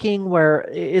is taking, where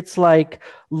it's like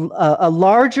a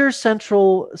larger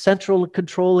central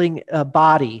controlling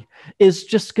body, is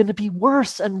just going to be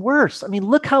worse and worse. I mean,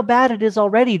 look how bad it is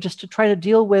already just to try to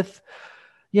deal with,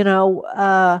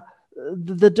 the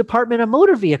Department of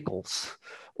Motor Vehicles,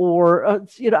 or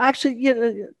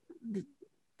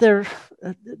they're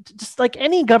just like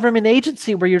any government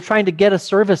agency where you're trying to get a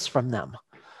service from them.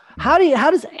 How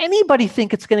does anybody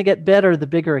think it's going to get better the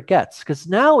bigger it gets? Because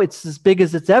now it's as big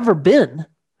as it's ever been,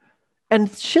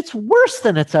 and shit's worse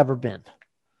than it's ever been.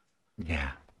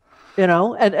 Yeah.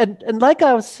 And like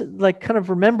I was like kind of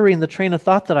remembering the train of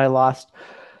thought that I lost,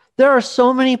 there are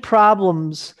so many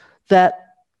problems that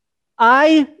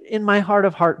I, in my heart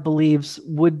of heart, believes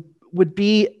would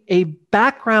be a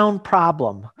background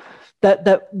problem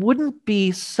that wouldn't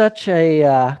be such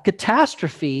a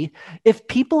catastrophe if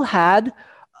people had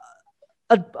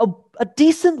a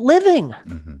decent living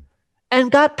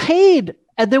and got paid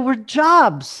and there were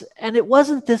jobs and it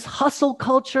wasn't this hustle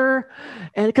culture,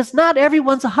 and because not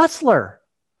everyone's a hustler.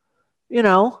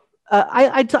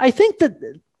 I think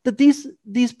that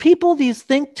these people, these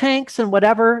think tanks and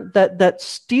whatever that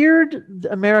steered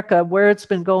America where it's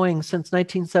been going since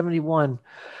 1971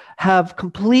 have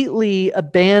completely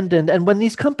abandoned, and when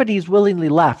these companies willingly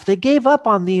left, they gave up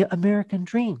on the American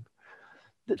dream.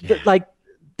 Like,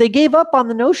 they gave up on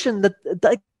the notion that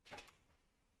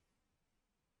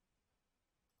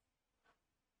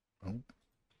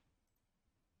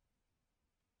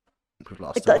we've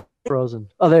lost you. Frozen.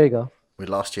 Oh, there you go. We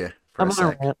lost you for a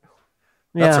sec. Yeah.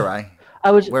 That's all right.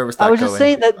 Where was that I was just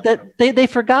saying that they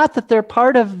forgot that they're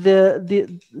part of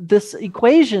this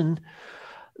equation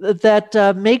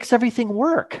that makes everything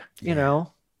work. Yeah.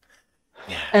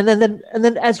 And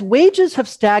then as wages have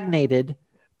stagnated,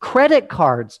 credit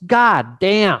cards, god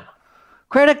damn,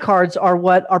 credit cards are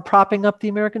what are propping up the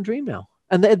American dream now.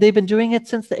 And they've been doing it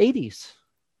since the 80s.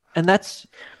 And that's,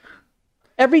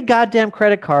 every goddamn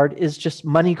credit card is just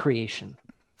money creation.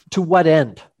 To what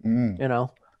end?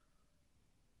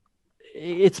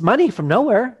 It's money from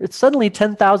nowhere. It's suddenly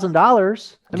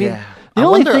 $10,000. I mean, the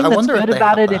only thing that's good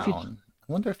about it, I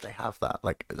wonder if they have that.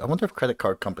 Like, I wonder if credit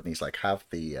card companies like have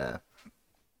the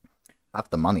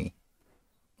money,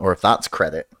 or if that's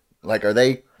credit. Like, are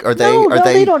they?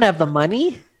 They don't have the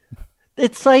money.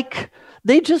 It's like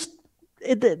this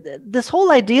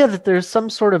whole idea that there's some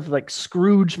sort of like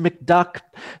Scrooge McDuck,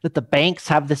 that the banks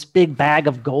have this big bag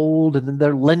of gold and then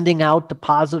they're lending out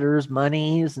depositors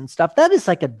monies and stuff. That is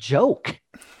like a joke.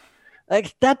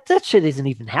 Like that shit isn't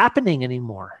even happening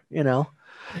anymore.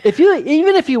 If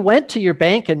you went to your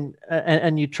bank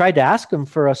and you tried to ask them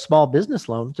for a small business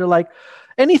loan, they're like,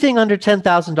 anything under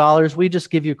 $10,000, we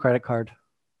just give you a credit card.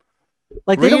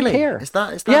 Like, they don't care. Is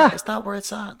that where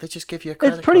it's at? They just give you a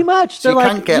credit card? It's pretty much. So you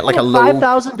can't get like a low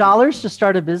 $5,000 to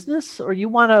start a business, or you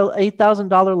want a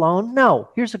 $8,000 loan? No,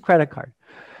 here's a credit card.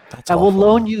 And we'll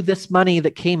loan you this money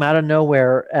that came out of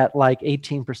nowhere at like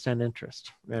 18%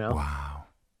 interest. Wow.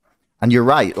 And you're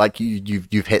right. Like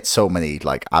you've hit so many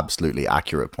like absolutely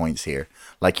accurate points here.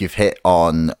 Like you've hit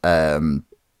on the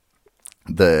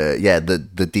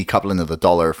decoupling of the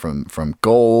dollar from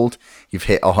gold. You've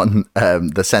hit on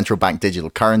the central bank digital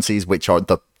currencies, which are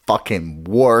the fucking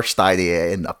worst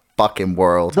idea in the fucking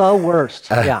world. The worst.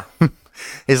 Yeah.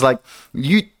 It's like,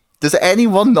 does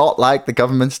anyone not like the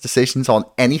government's decisions on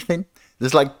anything?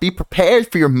 There's like, be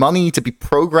prepared for your money to be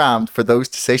programmed for those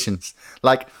decisions.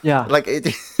 Like,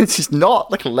 it's just not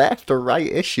like a left or right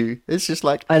issue. It's just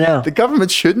like, I know the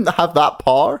government shouldn't have that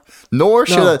power, nor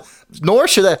should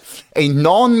a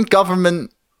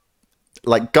non-government,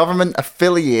 like government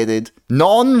affiliated,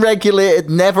 non-regulated,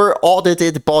 never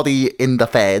audited body in the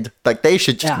Fed. Like, they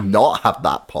should just not have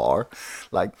that power.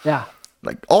 Like,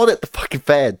 Like audit the fucking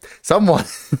Fed, someone.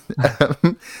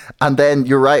 And then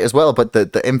you're right as well, but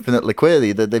the infinite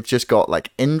liquidity, that they've just got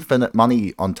like infinite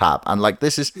money on tap. And like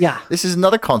this is Yeah.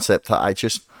 another concept that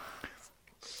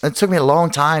it took me a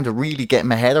long time to really get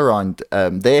my head around,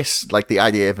 this, like the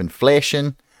idea of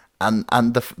inflation, and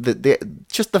the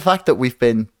just the fact that we've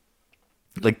been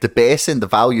like debasing the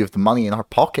value of the money in our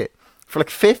pocket for like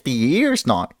 50 years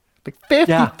now. Like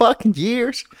 50 Yeah. fucking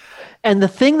years. And the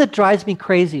thing that drives me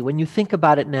crazy when you think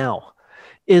about it now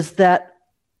is that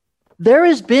there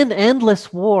has been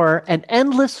endless war and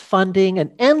endless funding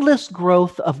and endless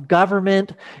growth of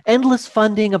government, endless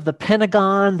funding of the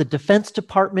Pentagon, the Defense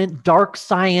Department, dark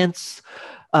science,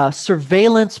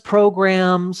 surveillance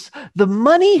programs. The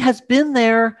money has been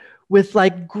there with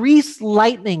like grease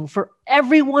lightning for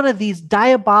every one of these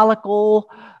diabolical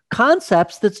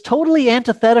concepts that's totally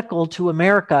antithetical to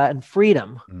America and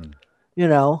freedom,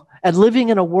 and living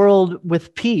in a world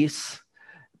with peace.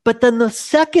 But then the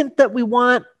second that we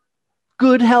want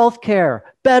good health care,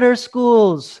 better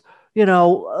schools,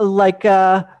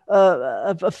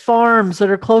 farms that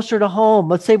are closer to home.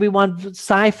 Let's say we want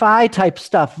sci-fi type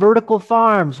stuff, vertical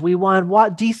farms. We want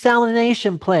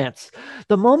desalination plants.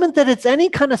 The moment that it's any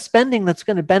kind of spending that's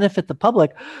going to benefit the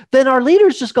public, then our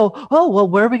leaders just go, oh, well,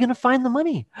 where are we going to find the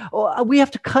money? Oh, we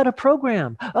have to cut a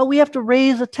program. Oh, we have to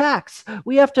raise a tax.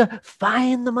 We have to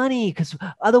find the money because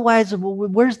otherwise,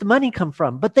 where's the money come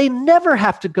from? But they never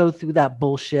have to go through that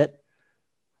bullshit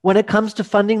when it comes to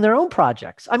funding their own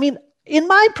projects. I mean, in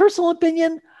my personal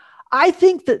opinion, I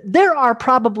think that there are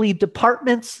probably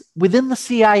departments within the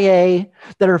CIA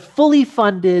that are fully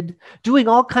funded, doing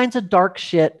all kinds of dark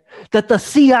shit that the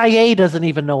CIA doesn't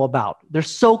even know about. They're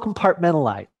so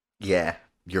compartmentalized. Yeah,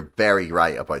 you're very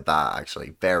right about that,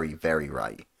 actually. Very, very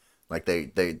right. Like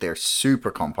they're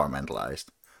super compartmentalized.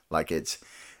 Like it's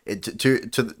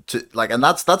like, and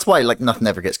that's why like nothing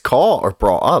ever gets caught or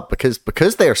brought up because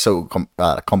they're so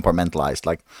compartmentalized.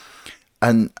 Like,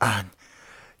 and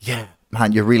yeah,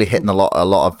 man, you're really hitting a lot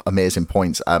of amazing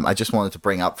points. I just wanted to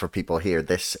bring up for people here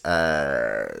this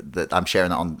that I'm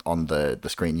sharing it on the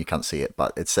screen. You can't see it,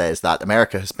 but it says that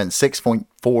America has spent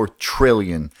 6.4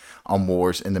 trillion on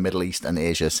wars in the Middle East and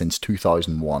Asia since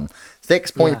 2001.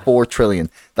 6.4 trillion.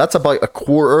 That's about a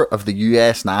quarter of the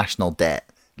U.S. national debt.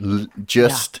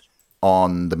 Just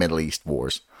on the Middle East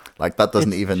wars. Like that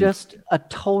doesn't even just a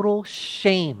total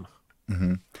shame.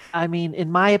 Mm-hmm. I mean,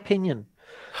 in my opinion,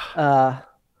 and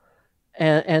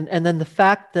then the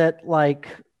fact that like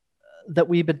that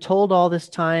we've been told all this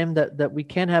time that we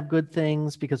can't have good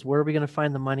things because where are we going to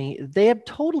find the money? They have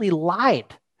totally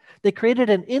lied. They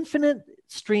created an infinite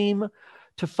stream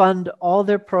to fund all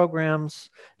their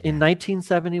programs in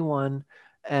 1971,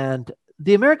 and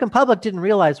the American public didn't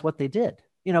realize what they did.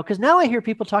 Because now I hear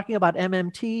people talking about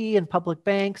MMT and public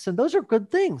banks, and those are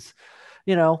good things,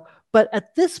 But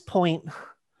at this point,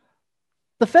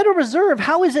 the Federal Reserve,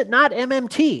 how is it not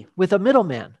MMT with a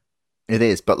middleman? It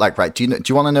is, but like, right? Do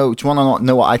you want to know? Do you want to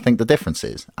know what I think the difference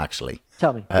is? Actually,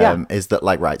 tell me. Is that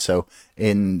like right? So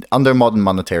under modern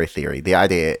monetary theory, the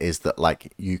idea is that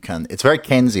like it's very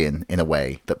Keynesian in a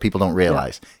way that people don't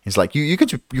realize. It's like you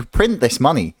print this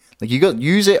money, like you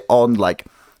use it on like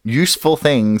useful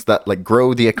things that like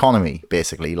grow the economy,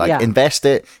 basically. Like invest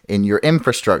it in your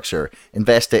infrastructure,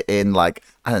 invest it in like,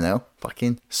 I don't know,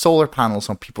 fucking solar panels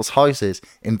on people's houses,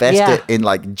 invest it in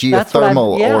like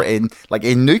geothermal or in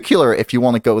nuclear if you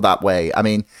want to go that way. I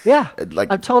mean,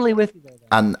 like I'm totally with you there.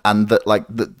 And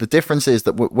the difference is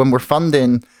that when we're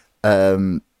funding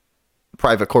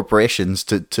private corporations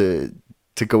to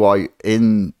go out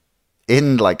in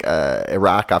like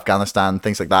Iraq, Afghanistan,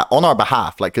 things like that on our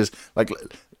behalf, like because like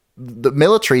the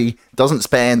military doesn't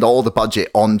spend all the budget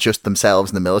on just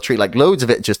themselves in the military. Like loads of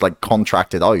it just like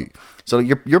contracted out. So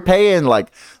you're paying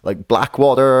like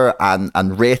Blackwater and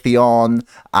Raytheon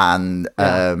and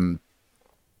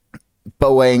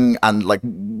Boeing and like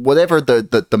whatever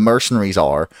the mercenaries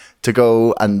are to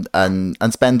go and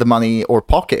spend the money or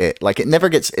pocket it. Like it never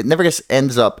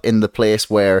ends up in the place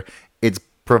where it's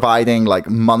providing like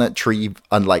monetary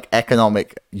and like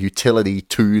economic utility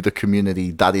to the community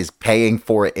that is paying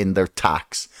for it in their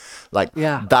tax. Like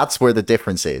that's where the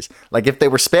difference is. Like if they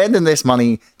were spending this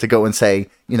money to go and say,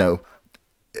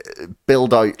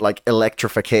 build out like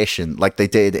electrification like they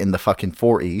did in the fucking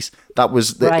 40s, that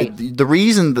was the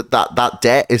reason that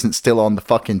debt isn't still on the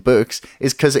fucking books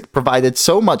is because it provided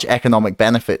so much economic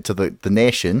benefit to the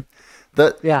nation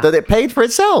that it paid for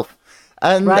itself.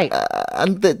 And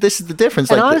this is the difference.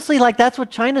 And like, honestly, like that's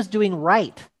what China's doing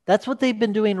right. That's what they've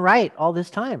been doing right all this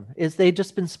time. Is they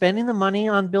just been spending the money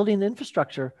on building the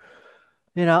infrastructure.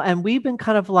 And we've been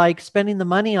kind of like spending the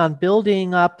money on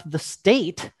building up the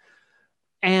state,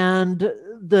 and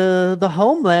the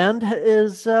homeland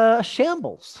is a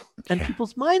shambles, and Yeah.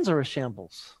 people's minds are a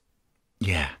shambles.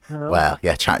 Yeah. You know? Well,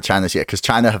 yeah, China's, yeah, because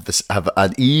China have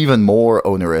an even more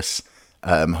onerous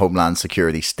homeland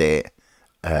security state.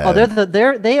 Oh,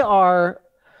 they are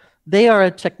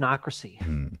a technocracy,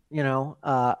 Hmm.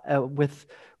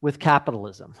 with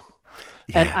capitalism,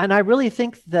 and Yeah. and I really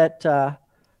think that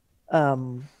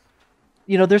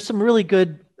there's some really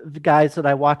good guys that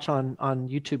I watch on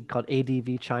YouTube called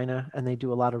ADV China, and they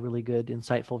do a lot of really good,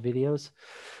 insightful videos.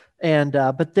 And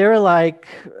but they're like,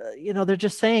 they're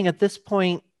just saying at this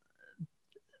point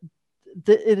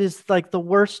it is like the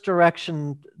worst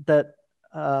direction that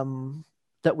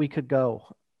we could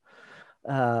go.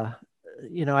 Uh,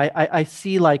 I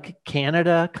see like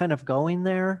Canada kind of going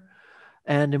there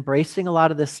and embracing a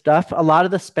lot of this stuff, a lot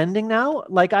of the spending now.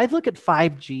 Like I look at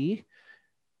 5G,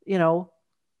 you know,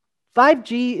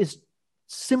 5G is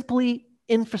simply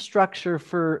infrastructure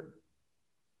for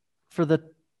the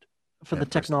for the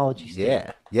technology state.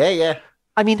 Yeah. Yeah. Yeah.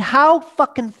 I mean, how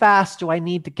fucking fast do I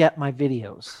need to get my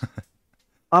videos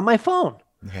on my phone?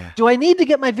 Yeah. Do I need to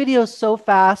get my videos so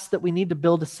fast that we need to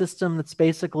build a system that's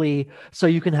basically so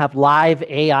you can have live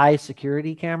AI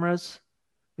security cameras?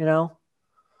 Now,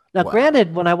 Wow.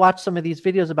 granted, when I watch some of these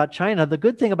videos about China, the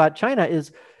good thing about China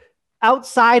is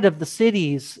outside of the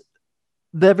cities,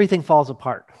 everything falls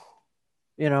apart.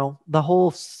 The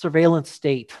whole surveillance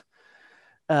state.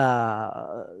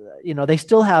 They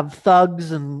still have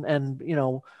thugs and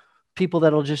people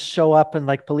that'll just show up and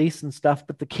like police and stuff,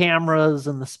 but the cameras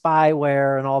and the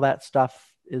spyware and all that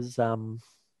stuff is not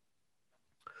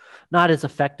as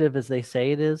effective as they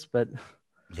say it is. But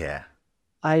Yeah.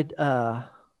 I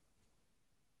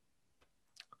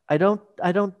don't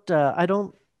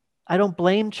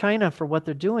blame China for what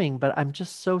they're doing, but I'm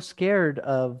just so scared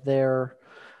of the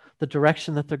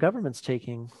direction that their government's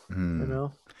taking.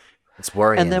 It's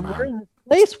worrying, And then man. we're in a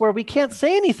place where we can't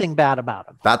say anything bad about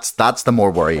them. That's the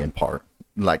more worrying part.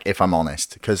 Like, if I'm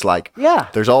honest, because like, Yeah.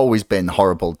 there's always been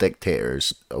horrible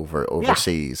dictators Yeah.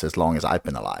 overseas as long as I've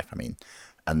been alive. I mean,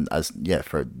 and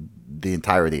for the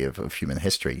entirety of human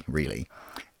history, really.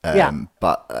 Yeah.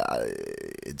 But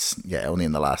it's only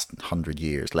in the last 100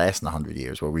 years, less than 100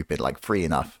 years, where we've been like free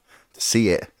enough to see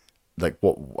it, like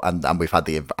what, and we've had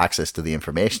the access to the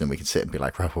information, and we can sit and be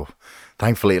like, well,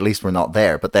 thankfully at least we're not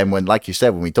there. But then when, like you said,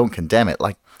 when we don't condemn it,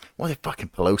 like what did fucking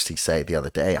Pelosi say the other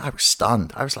day? I was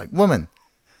stunned. I was like, woman.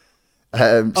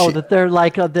 That they're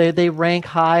like they rank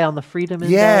high on the freedom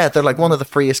index. Yeah, they're like one of the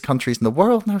freest countries in the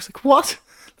world, and I was like, what?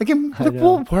 Like,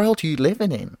 what world are you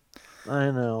living in?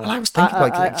 I know. And I was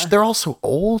thinking, they're all so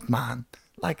old, man.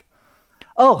 Like,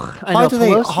 I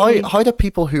know. How do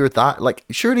people who are that, like,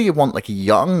 surely you want like a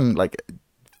young, like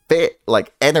fit,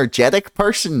 like energetic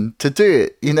person to do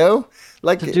it,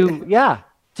 like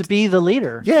to be the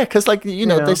leader. Yeah, because like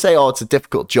they say, oh, it's a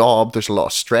difficult job. There's a lot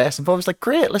of stress involved. It's like,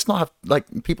 great, let's not have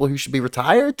like people who should be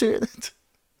retired do it.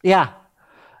 Yeah,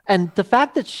 and the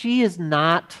fact that she is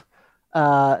not,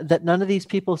 that none of these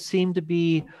people seem to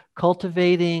be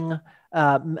cultivating,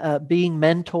 being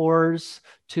mentors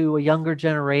to a younger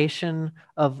generation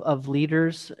of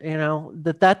leaders,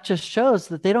 that just shows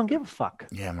that they don't give a fuck.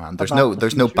 Yeah, man. There's no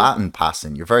baton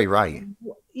passing. You're very right.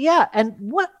 Yeah, and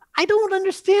what I don't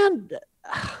understand,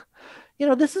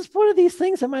 this is one of these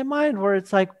things in my mind where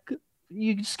it's like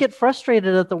you just get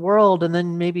frustrated at the world, and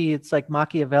then maybe it's like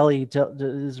Machiavelli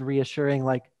is reassuring,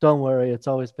 like, don't worry, it's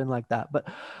always been like that. But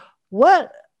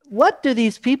what do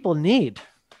these people need?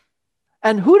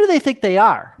 And who do they think they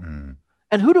are?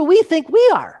 And who do we think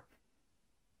we are?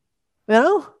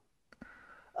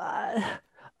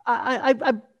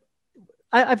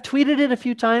 I've tweeted it a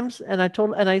few times, and I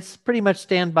pretty much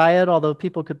stand by it, although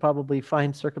people could probably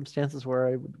find circumstances where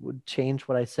I would change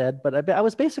what I said. But I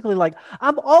was basically like,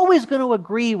 I'm always going to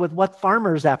agree with what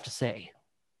farmers have to say.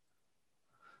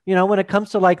 When it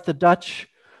comes to like the Dutch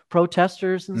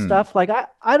protesters and stuff, like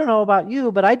I don't know about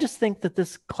you, but I just think that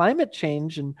this climate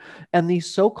change and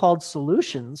these so-called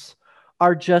solutions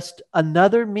are just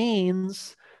another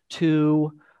means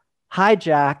to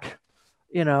hijack,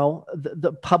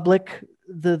 the public,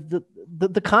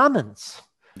 the commons,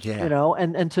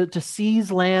 and to seize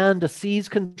land, to seize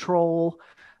control,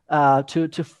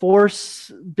 to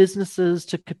force businesses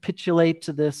to capitulate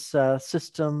to this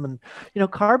system.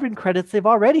 And carbon credits, they've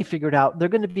already figured out they're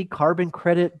going to be carbon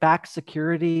credit backed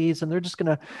securities, and it's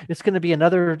going to be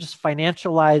another just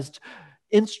financialized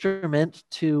instrument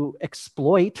to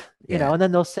exploit, Yeah. and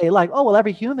then they'll say like, oh, well,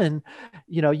 every human,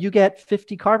 you get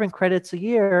 50 carbon credits a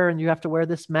year and you have to wear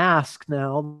this mask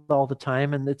now all the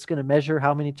time. And it's going to measure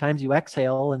how many times you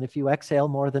exhale. And if you exhale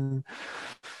more than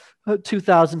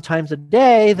 2,000 times a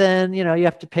day, then, you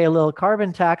have to pay a little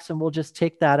carbon tax, and we'll just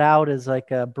take that out as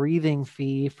like a breathing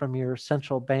fee from your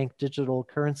central bank digital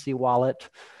currency wallet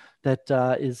that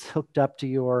is hooked up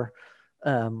to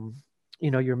um,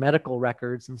 your medical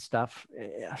records and stuff.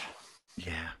 Yeah.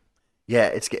 Yeah. Yeah,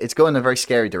 it's going in a very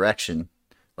scary direction.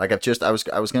 Like I was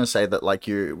going to say that like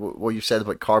what you said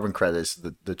about carbon credits,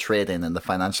 the trading and the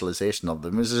financialization of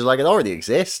them is like it already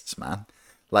exists, man.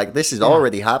 Like this is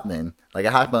already happening. Like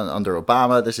it happened under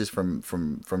Obama. This is from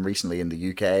recently in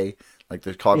the UK. Like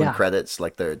the carbon credits,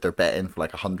 like they're betting for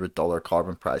like $100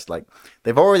 carbon price. Like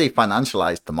they've already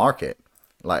financialized the market.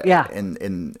 Like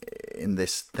in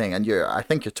this thing, and I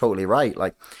think you're totally right.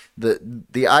 Like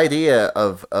the idea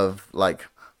of like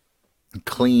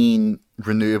clean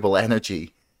renewable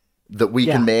energy that we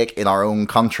can make in our own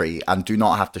country and do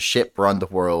not have to ship around the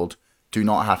world, do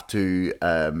not have to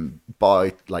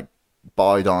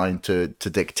bow down to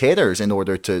dictators in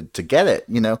order to get it,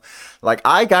 like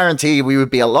I guarantee we would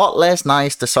be a lot less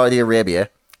nice to Saudi Arabia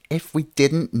if we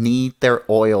didn't need their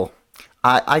oil.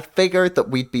 I figured that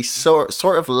we'd be sort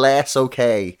of less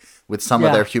okay with some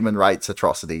of their human rights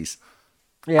atrocities.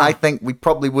 I think we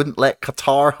probably wouldn't let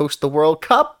Qatar host the World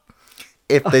Cup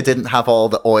if they didn't have all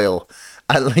the oil.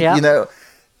 And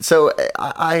so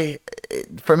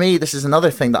for me, this is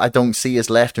another thing that I don't see as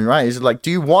left and right. Is like,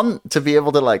 do you want to be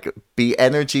able to like be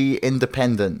energy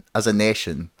independent as a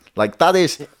nation? Like that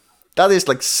is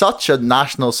like such a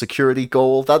national security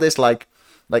goal. That is like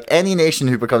any nation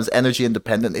who becomes energy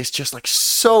independent is just like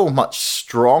so much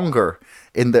stronger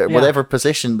in their whatever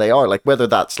position they are. Like whether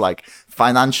that's like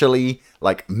financially,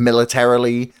 like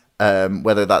militarily,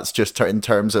 whether that's just in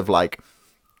terms of like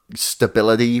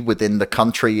stability within the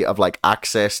country of like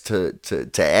access to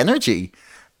energy.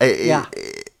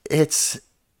 It's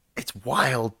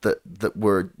wild that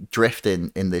we're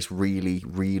drifting in this really,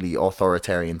 really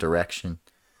authoritarian direction.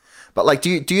 But like, do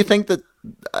you think that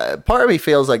part of me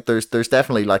feels like there's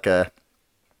definitely like a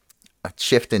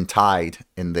shift in tide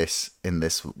in this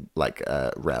like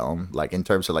realm, like in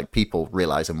terms of like people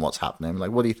realizing what's happening?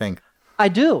 Like, what do you think? I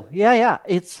do. Yeah.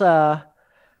 It's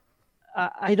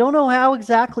I don't know how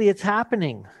exactly it's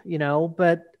happening,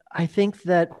 but I think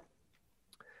that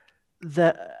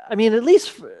I mean, at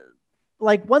least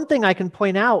like one thing I can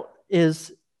point out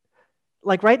is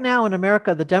like right now in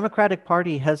America, the Democratic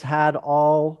Party has had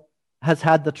the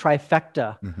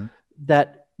trifecta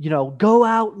that, go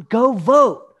out and go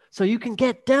vote so you can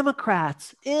get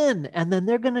Democrats in, and then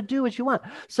they're going to do what you want.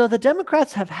 So the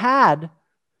Democrats have had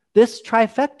this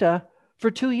trifecta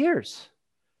for 2 years.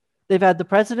 They've had the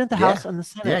president, the House, and the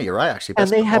Senate. Yeah, you're right. Actually, and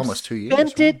they have almost 2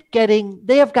 years.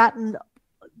 They have gotten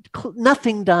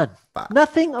nothing done.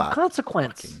 Nothing of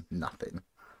consequence. Nothing.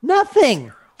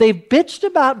 They've bitched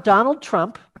about Donald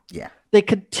Trump. Yeah. They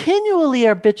continually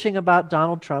are bitching about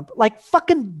Donald Trump. Like,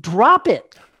 fucking drop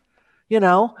it. I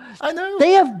know.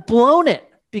 They have blown it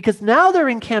because now they're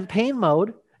in campaign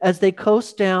mode as they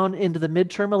coast down into the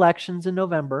midterm elections in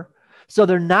November. So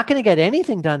they're not going to get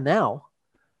anything done now.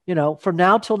 From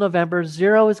now till November,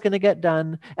 zero is going to get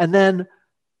done. And then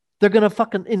they're going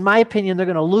to in my opinion, they're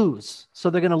going to lose. So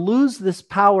they're going to lose this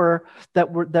power that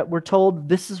we're told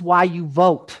this is why you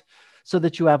vote, so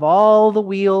that you have all the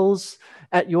wheels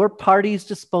at your party's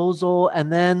disposal,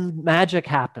 and then magic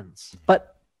happens.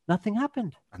 But nothing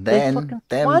happened. And then they fucking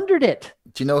squandered it.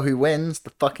 Do you know who wins? The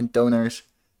fucking donors.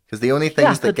 Because the only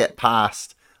things that get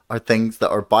passed are things that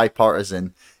are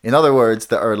bipartisan. In other words,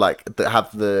 that are like that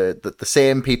have the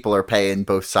same people are paying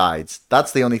both sides.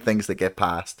 That's the only things that get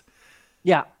passed.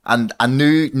 Yeah. And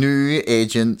new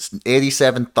agents,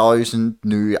 87,000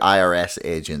 new IRS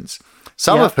agents,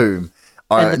 some of whom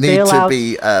need to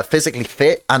be physically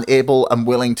fit and able and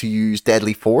willing to use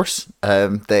deadly force. Oh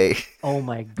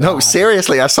my God. No,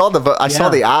 seriously, I saw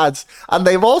the ads, and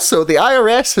the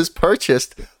IRS has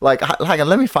purchased, like, hang on,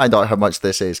 let me find out how much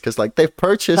this is, because like they've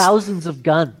purchased thousands of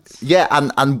guns. Yeah,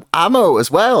 and ammo as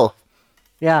well.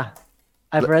 Yeah,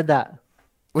 I've read that.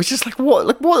 Which is like what?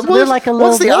 Like what? So like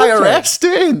what's the IRS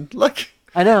doing? Like,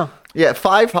 I know. Yeah,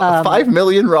 5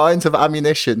 million rounds of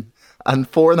ammunition and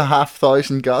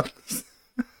 4,500 guns.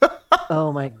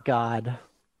 Oh my God.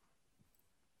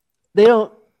 They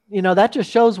don't, that just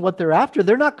shows what they're after.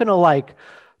 They're not going to like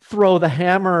throw the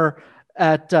hammer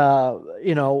at,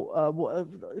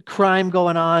 crime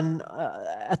going on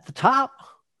at the top.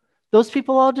 Those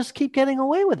people all just keep getting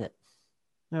away with it,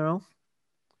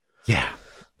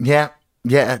 Yeah.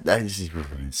 Yeah, that is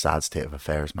a sad state of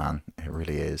affairs, man. It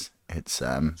really is. It's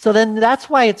So then that's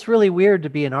why it's really weird to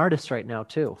be an artist right now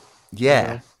too. You yeah.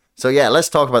 know, So yeah, let's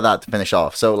talk about that to finish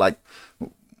off. So like,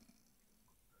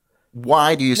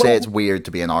 why do you say it's well, weird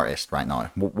to be an artist right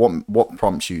now? What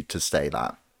prompts you to say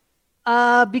that?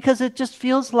 because it just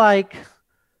feels like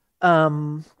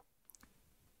um,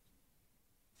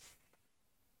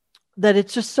 that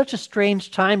it's just such a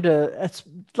strange time to it's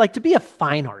like to be a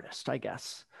fine artist, I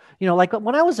guess. Like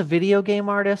when I was a video game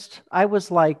artist, I was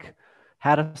like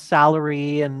had a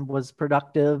salary and was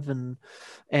productive and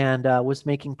was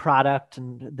making product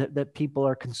and that people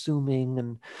are consuming.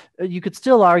 And you could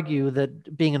still argue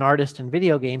that being an artist in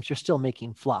video games, you're still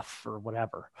making fluff or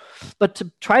whatever. But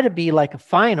to try to be like a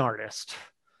fine artist,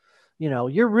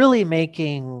 you're really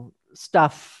making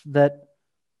stuff that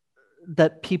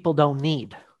people don't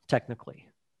need technically,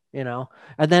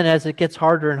 and then as it gets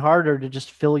harder and harder to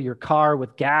just fill your car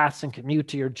with gas and commute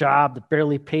to your job that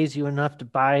barely pays you enough to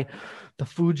buy the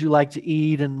food you like to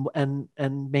eat and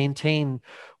maintain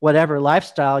whatever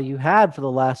lifestyle you had for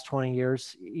the last 20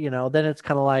 years, then it's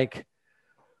kind of like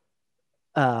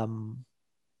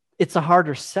it's a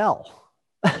harder sell.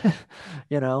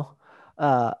 you know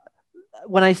uh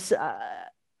when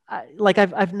like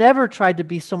I've never tried to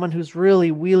be someone who's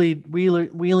really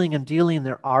wheeling and dealing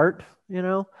their art.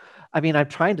 I mean, I'm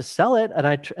trying to sell it,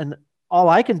 and all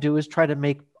I can do is try to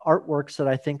make artworks that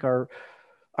I think are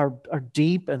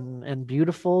deep and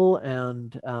beautiful,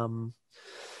 and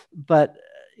but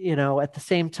at the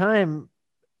same time,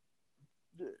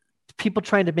 people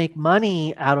trying to make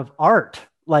money out of art,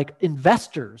 like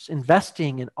investors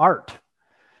investing in art,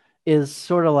 is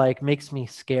sort of like makes me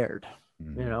scared.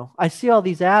 I see all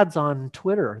these ads on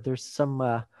Twitter. There's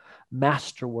some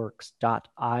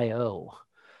masterworks.io.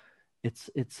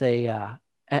 It's it's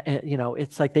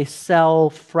like they sell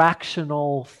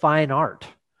fractional fine art,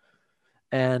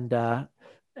 and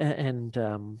and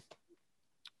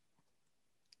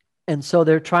and so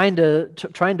they're trying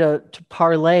to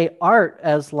parlay art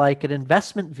as like an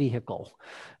investment vehicle.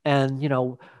 And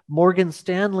Morgan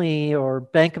Stanley or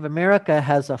Bank of America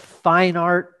has a fine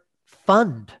art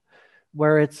fund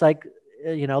where it's like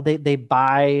they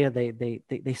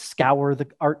scour the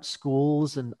art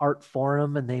schools and art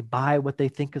forum, and they buy what they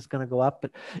think is going to go up.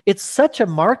 But it's such a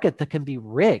market that can be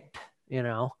rigged.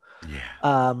 Yeah.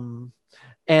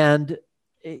 And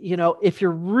if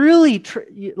you're really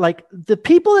like the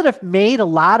people that have made a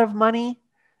lot of money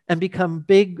and become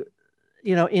big,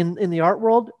 in the art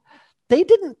world, they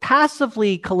didn't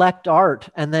passively collect art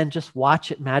and then just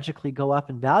watch it magically go up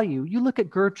in value. You look at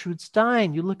Gertrude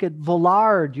Stein, you look at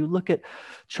Vollard, you look at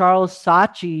Charles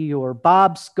Saatchi or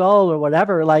Bob Skull or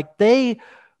whatever, like they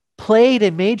played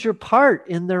a major part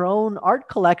in their own art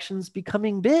collections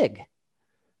becoming big,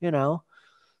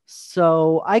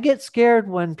 So I get scared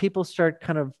when people start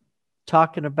kind of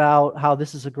talking about how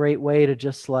this is a great way to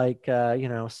just like,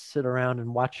 sit around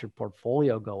and watch your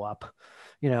portfolio go up.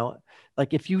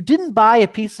 Like if you didn't buy a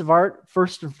piece of art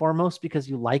first and foremost because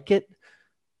you like it,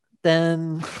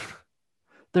 then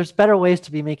there's better ways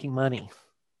to be making money.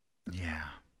 Yeah.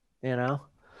 And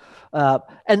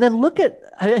then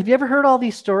have you ever heard all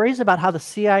these stories about how the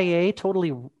CIA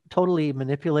totally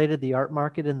manipulated the art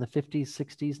market in the 50s,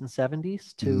 60s, and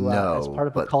 70s as part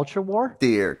of a culture war?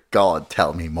 Dear God,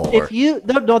 tell me more.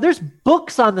 There's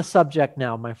books on the subject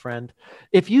now, my friend.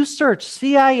 If you search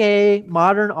CIA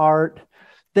modern art,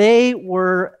 they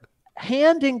were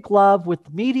hand in glove with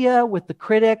the media, with the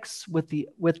critics, with the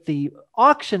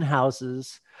auction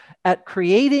houses at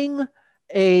creating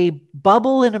a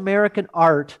bubble in American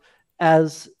art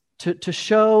as to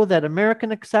show that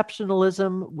American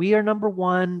exceptionalism, we are number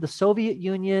one. The Soviet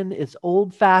Union is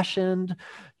old-fashioned,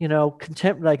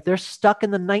 like they're stuck in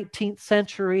the 19th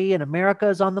century and America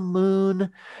is on the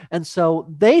moon. And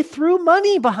so they threw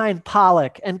money behind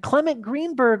Pollock, and Clement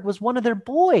Greenberg was one of their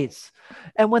boys.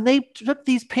 And when they took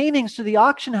these paintings to the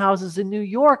auction houses in New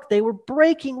York, they were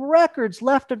breaking records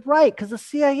left and right because the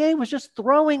CIA was just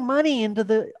throwing money into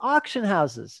the auction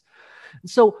houses.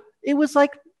 And so it was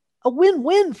like a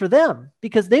win-win for them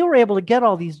because they were able to get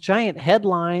all these giant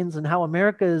headlines and how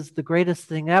America is the greatest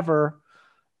thing ever.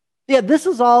 Yeah, this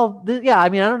is all. Yeah, I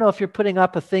mean, I don't know if you're putting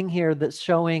up a thing here that's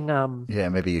showing. Yeah,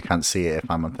 maybe you can't see it if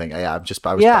I'm on thing. Yeah,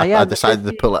 I decided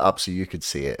to pull it up so you could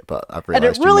see it, but I've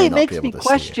realized and it really makes me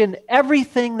question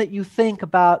everything that you think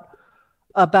about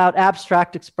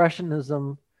abstract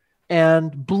expressionism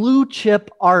and blue chip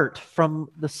art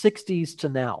from the 60s to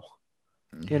now.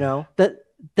 Yeah. That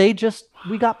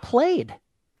we got played.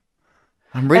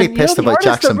 I'm really pissed about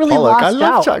Jackson Pollock. I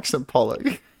love Jackson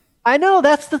Pollock. I know,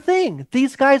 that's the thing.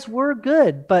 These guys were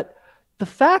good, but the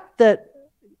fact that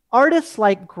artists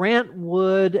like Grant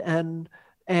Wood and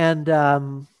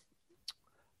the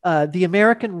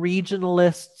American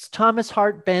regionalists, Thomas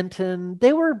Hart Benton,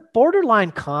 they were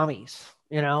borderline commies.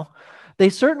 They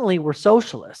certainly were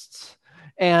socialists,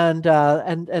 and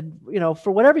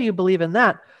for whatever you believe in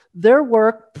that, their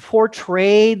work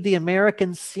portrayed the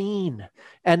American scene,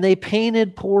 and they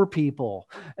painted poor people,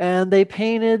 and they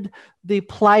painted the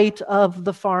plight of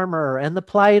the farmer and the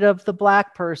plight of the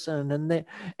black person,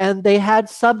 and they had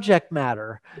subject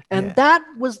matter, and that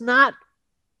was not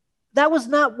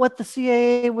what the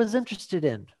CIA was interested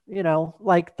in.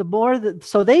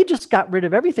 So they just got rid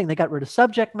of everything. They got rid of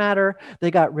subject matter. They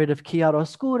got rid of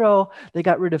chiaroscuro. They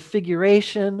got rid of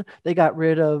figuration. They got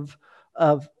rid of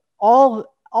all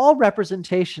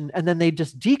representation. And then they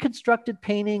just deconstructed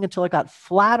painting until it got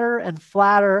flatter and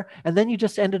flatter. And then you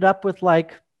just ended up with I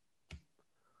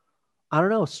don't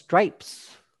know,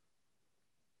 stripes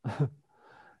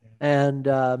and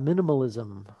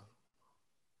minimalism.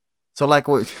 So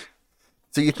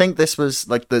so you think this was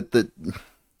like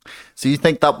so you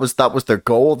think that was their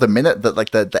goal, the minute that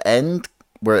the end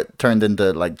where it turned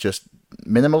into just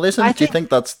minimalism? Do you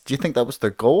think that was their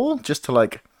goal, just to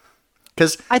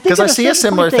because I see a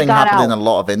similar thing happen in a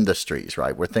lot of industries,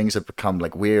 right, where things have become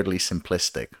weirdly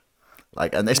simplistic,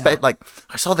 and especially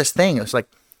I saw this thing, it was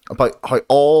about how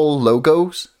all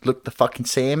logos look the fucking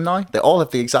same now. They all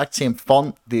have the exact same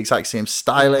font, the exact same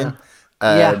styling.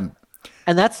 And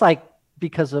that's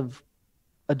because of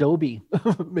Adobe.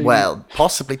 Well,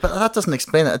 possibly, but that doesn't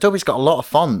explain it. Adobe's got a lot of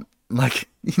font,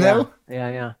 know.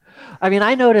 Yeah. I mean,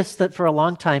 I noticed that for a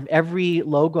long time, every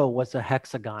logo was a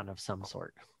hexagon of some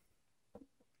sort.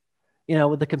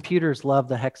 The computers love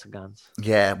the hexagons.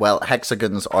 Yeah, well,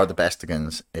 hexagons are the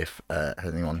bestigons, if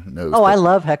anyone knows. Oh, I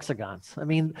love hexagons. I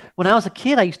mean, when I was a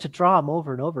kid, I used to draw them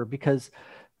over and over because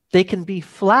they can be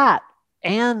flat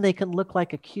and they can look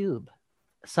like a cube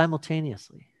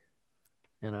simultaneously.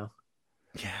 Yeah,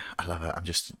 I love it. I'm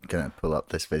just going to pull up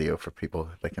this video for people.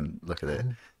 They can look at it.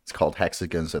 It's called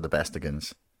Hexagons Are the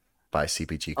Bestigons by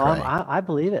CBG Cray. I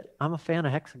believe it. I'm a fan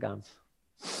of hexagons.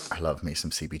 I love me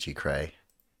some CBG Cray.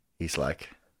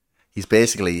 He's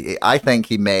basically, I think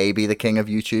he may be the king of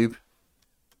YouTube.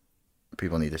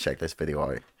 People need to check this video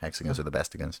out. Hexagons Are the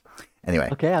Bestigons. Anyway.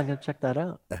 Okay, I'm going to check that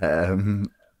out. Am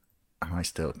I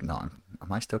still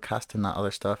casting that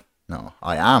other stuff? No,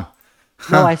 I am.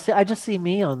 No, I just see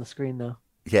me on the screen now.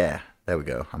 Yeah, there we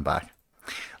go. I'm back.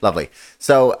 Lovely.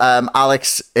 So,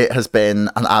 Alex, it has been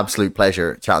an absolute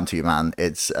pleasure chatting to you, man.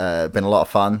 It's been a lot of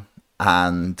fun,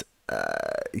 and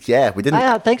we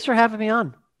didn't. Thanks for having me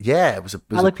on. Yeah, it was a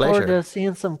pleasure. I look forward to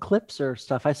seeing some clips or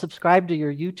stuff. I subscribe to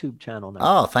your YouTube channel now.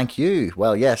 Oh, thank you.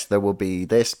 Well, yes, there will be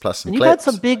this plus some. And you clips.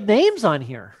 got some big names on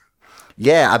here.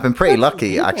 Yeah, I've been pretty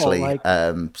lucky actually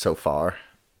so far.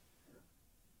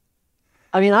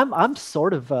 I mean, I'm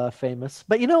sort of famous,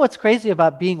 but what's crazy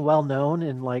about being well known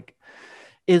and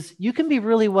is you can be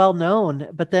really well known,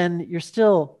 but then you're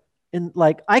still in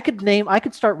I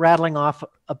could start rattling off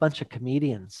a bunch of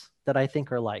comedians that I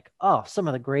think are some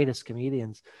of the greatest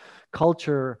comedians,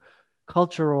 cultural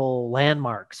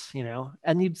landmarks,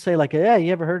 and you'd say yeah,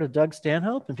 you ever heard of Doug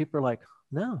Stanhope? And people are like,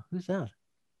 no, who's that?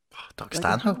 Doug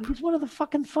Stanhope? He's one of the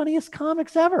fucking funniest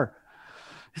comics ever.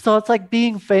 So it's like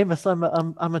being famous. I'm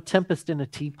a tempest in a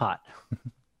teapot.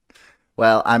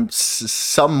 Well, I'm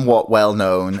somewhat well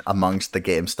known amongst the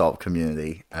GameStop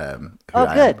community, who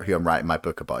I'm writing my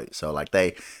book about. So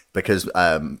because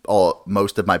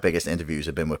most of my biggest interviews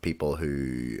have been with people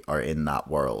who are in that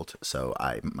world. So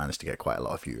I managed to get quite a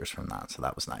lot of viewers from that. So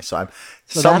that was nice. So I'm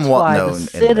somewhat known. The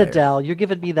Citadel, you're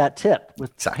giving me that tip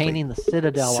with painting the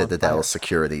Citadel. Citadel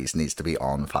Securities needs to be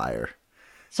on fire.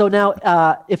 So now,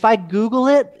 if I Google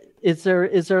it, is there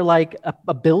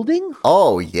a building?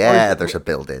 Oh yeah, there's a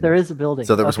building. There is a building.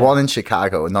 So there was one in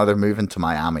Chicago, and now they're moving to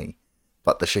Miami.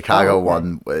 But the Chicago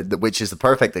one, which is the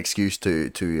perfect excuse to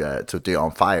do it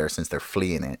on fire since they're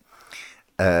fleeing it.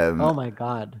 Oh my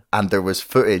God! And there was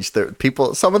footage.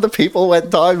 Some of the people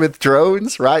went down with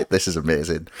drones. Right, this is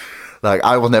amazing.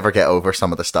 I will never get over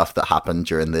some of the stuff that happened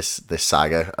during this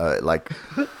saga.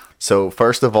 So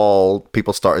first of all,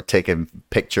 people started taking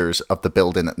pictures of the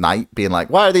building at night, being like,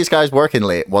 "Why are these guys working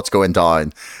late? What's going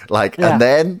down?"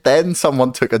 And then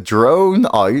someone took a drone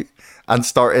out and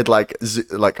started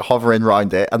hovering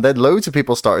around it, and then loads of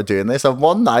people started doing this. And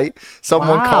one night,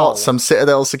 someone caught some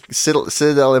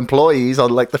Citadel employees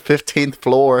on the 15th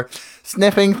floor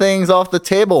sniffing things off the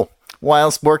table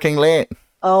whilst working late.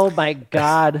 Oh my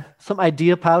God! Some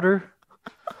idea powder.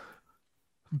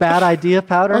 Bad idea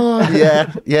powder. Oh,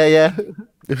 yeah.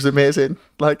 It was amazing.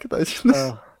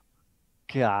 Oh,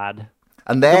 God.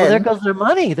 And Well, there then, goes their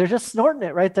money. They're just snorting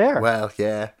it right there. well,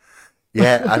 yeah.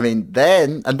 Yeah, I mean,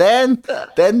 then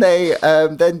they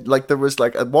then like there was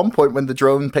like at one point when the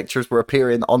drone pictures were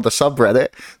appearing on the subreddit,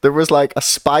 there was like a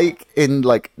spike in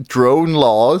like drone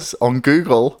laws on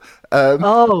Google,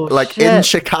 Oh, like shit. in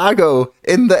Chicago,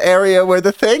 in the area where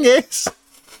the thing is.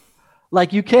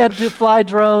 Like you can't fly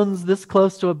drones this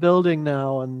close to a building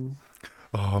now, and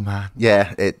Oh man,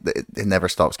 yeah, it never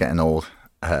stops getting old.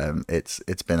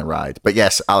 It's been a ride, but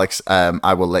yes, Alex,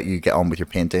 I will let you get on with your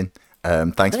painting.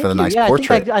 Thanks for the nice Yeah,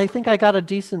 portrait. I think I got a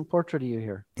decent portrait of you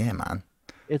here. Yeah, man.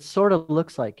 It sort of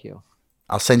looks like you.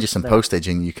 I'll send you some postage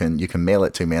and you can mail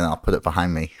it to me and I'll put it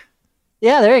behind me.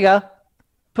 Yeah, there you go.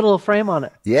 Put a little frame on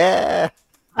it. Yeah,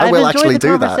 I I've will enjoyed actually the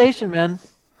do that. conversation, man.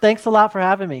 Thanks a lot for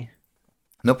having me.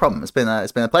 No problem. It's been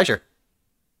a pleasure.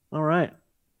 All right.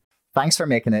 Thanks for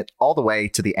making it all the way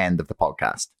to the end of the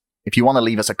podcast. If you want to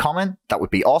leave us a comment, that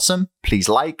would be awesome. Please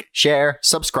like, share,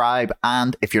 subscribe,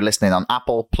 and if you're listening on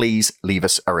Apple, please leave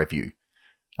us a review.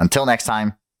 Until next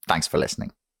time, thanks for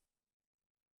listening.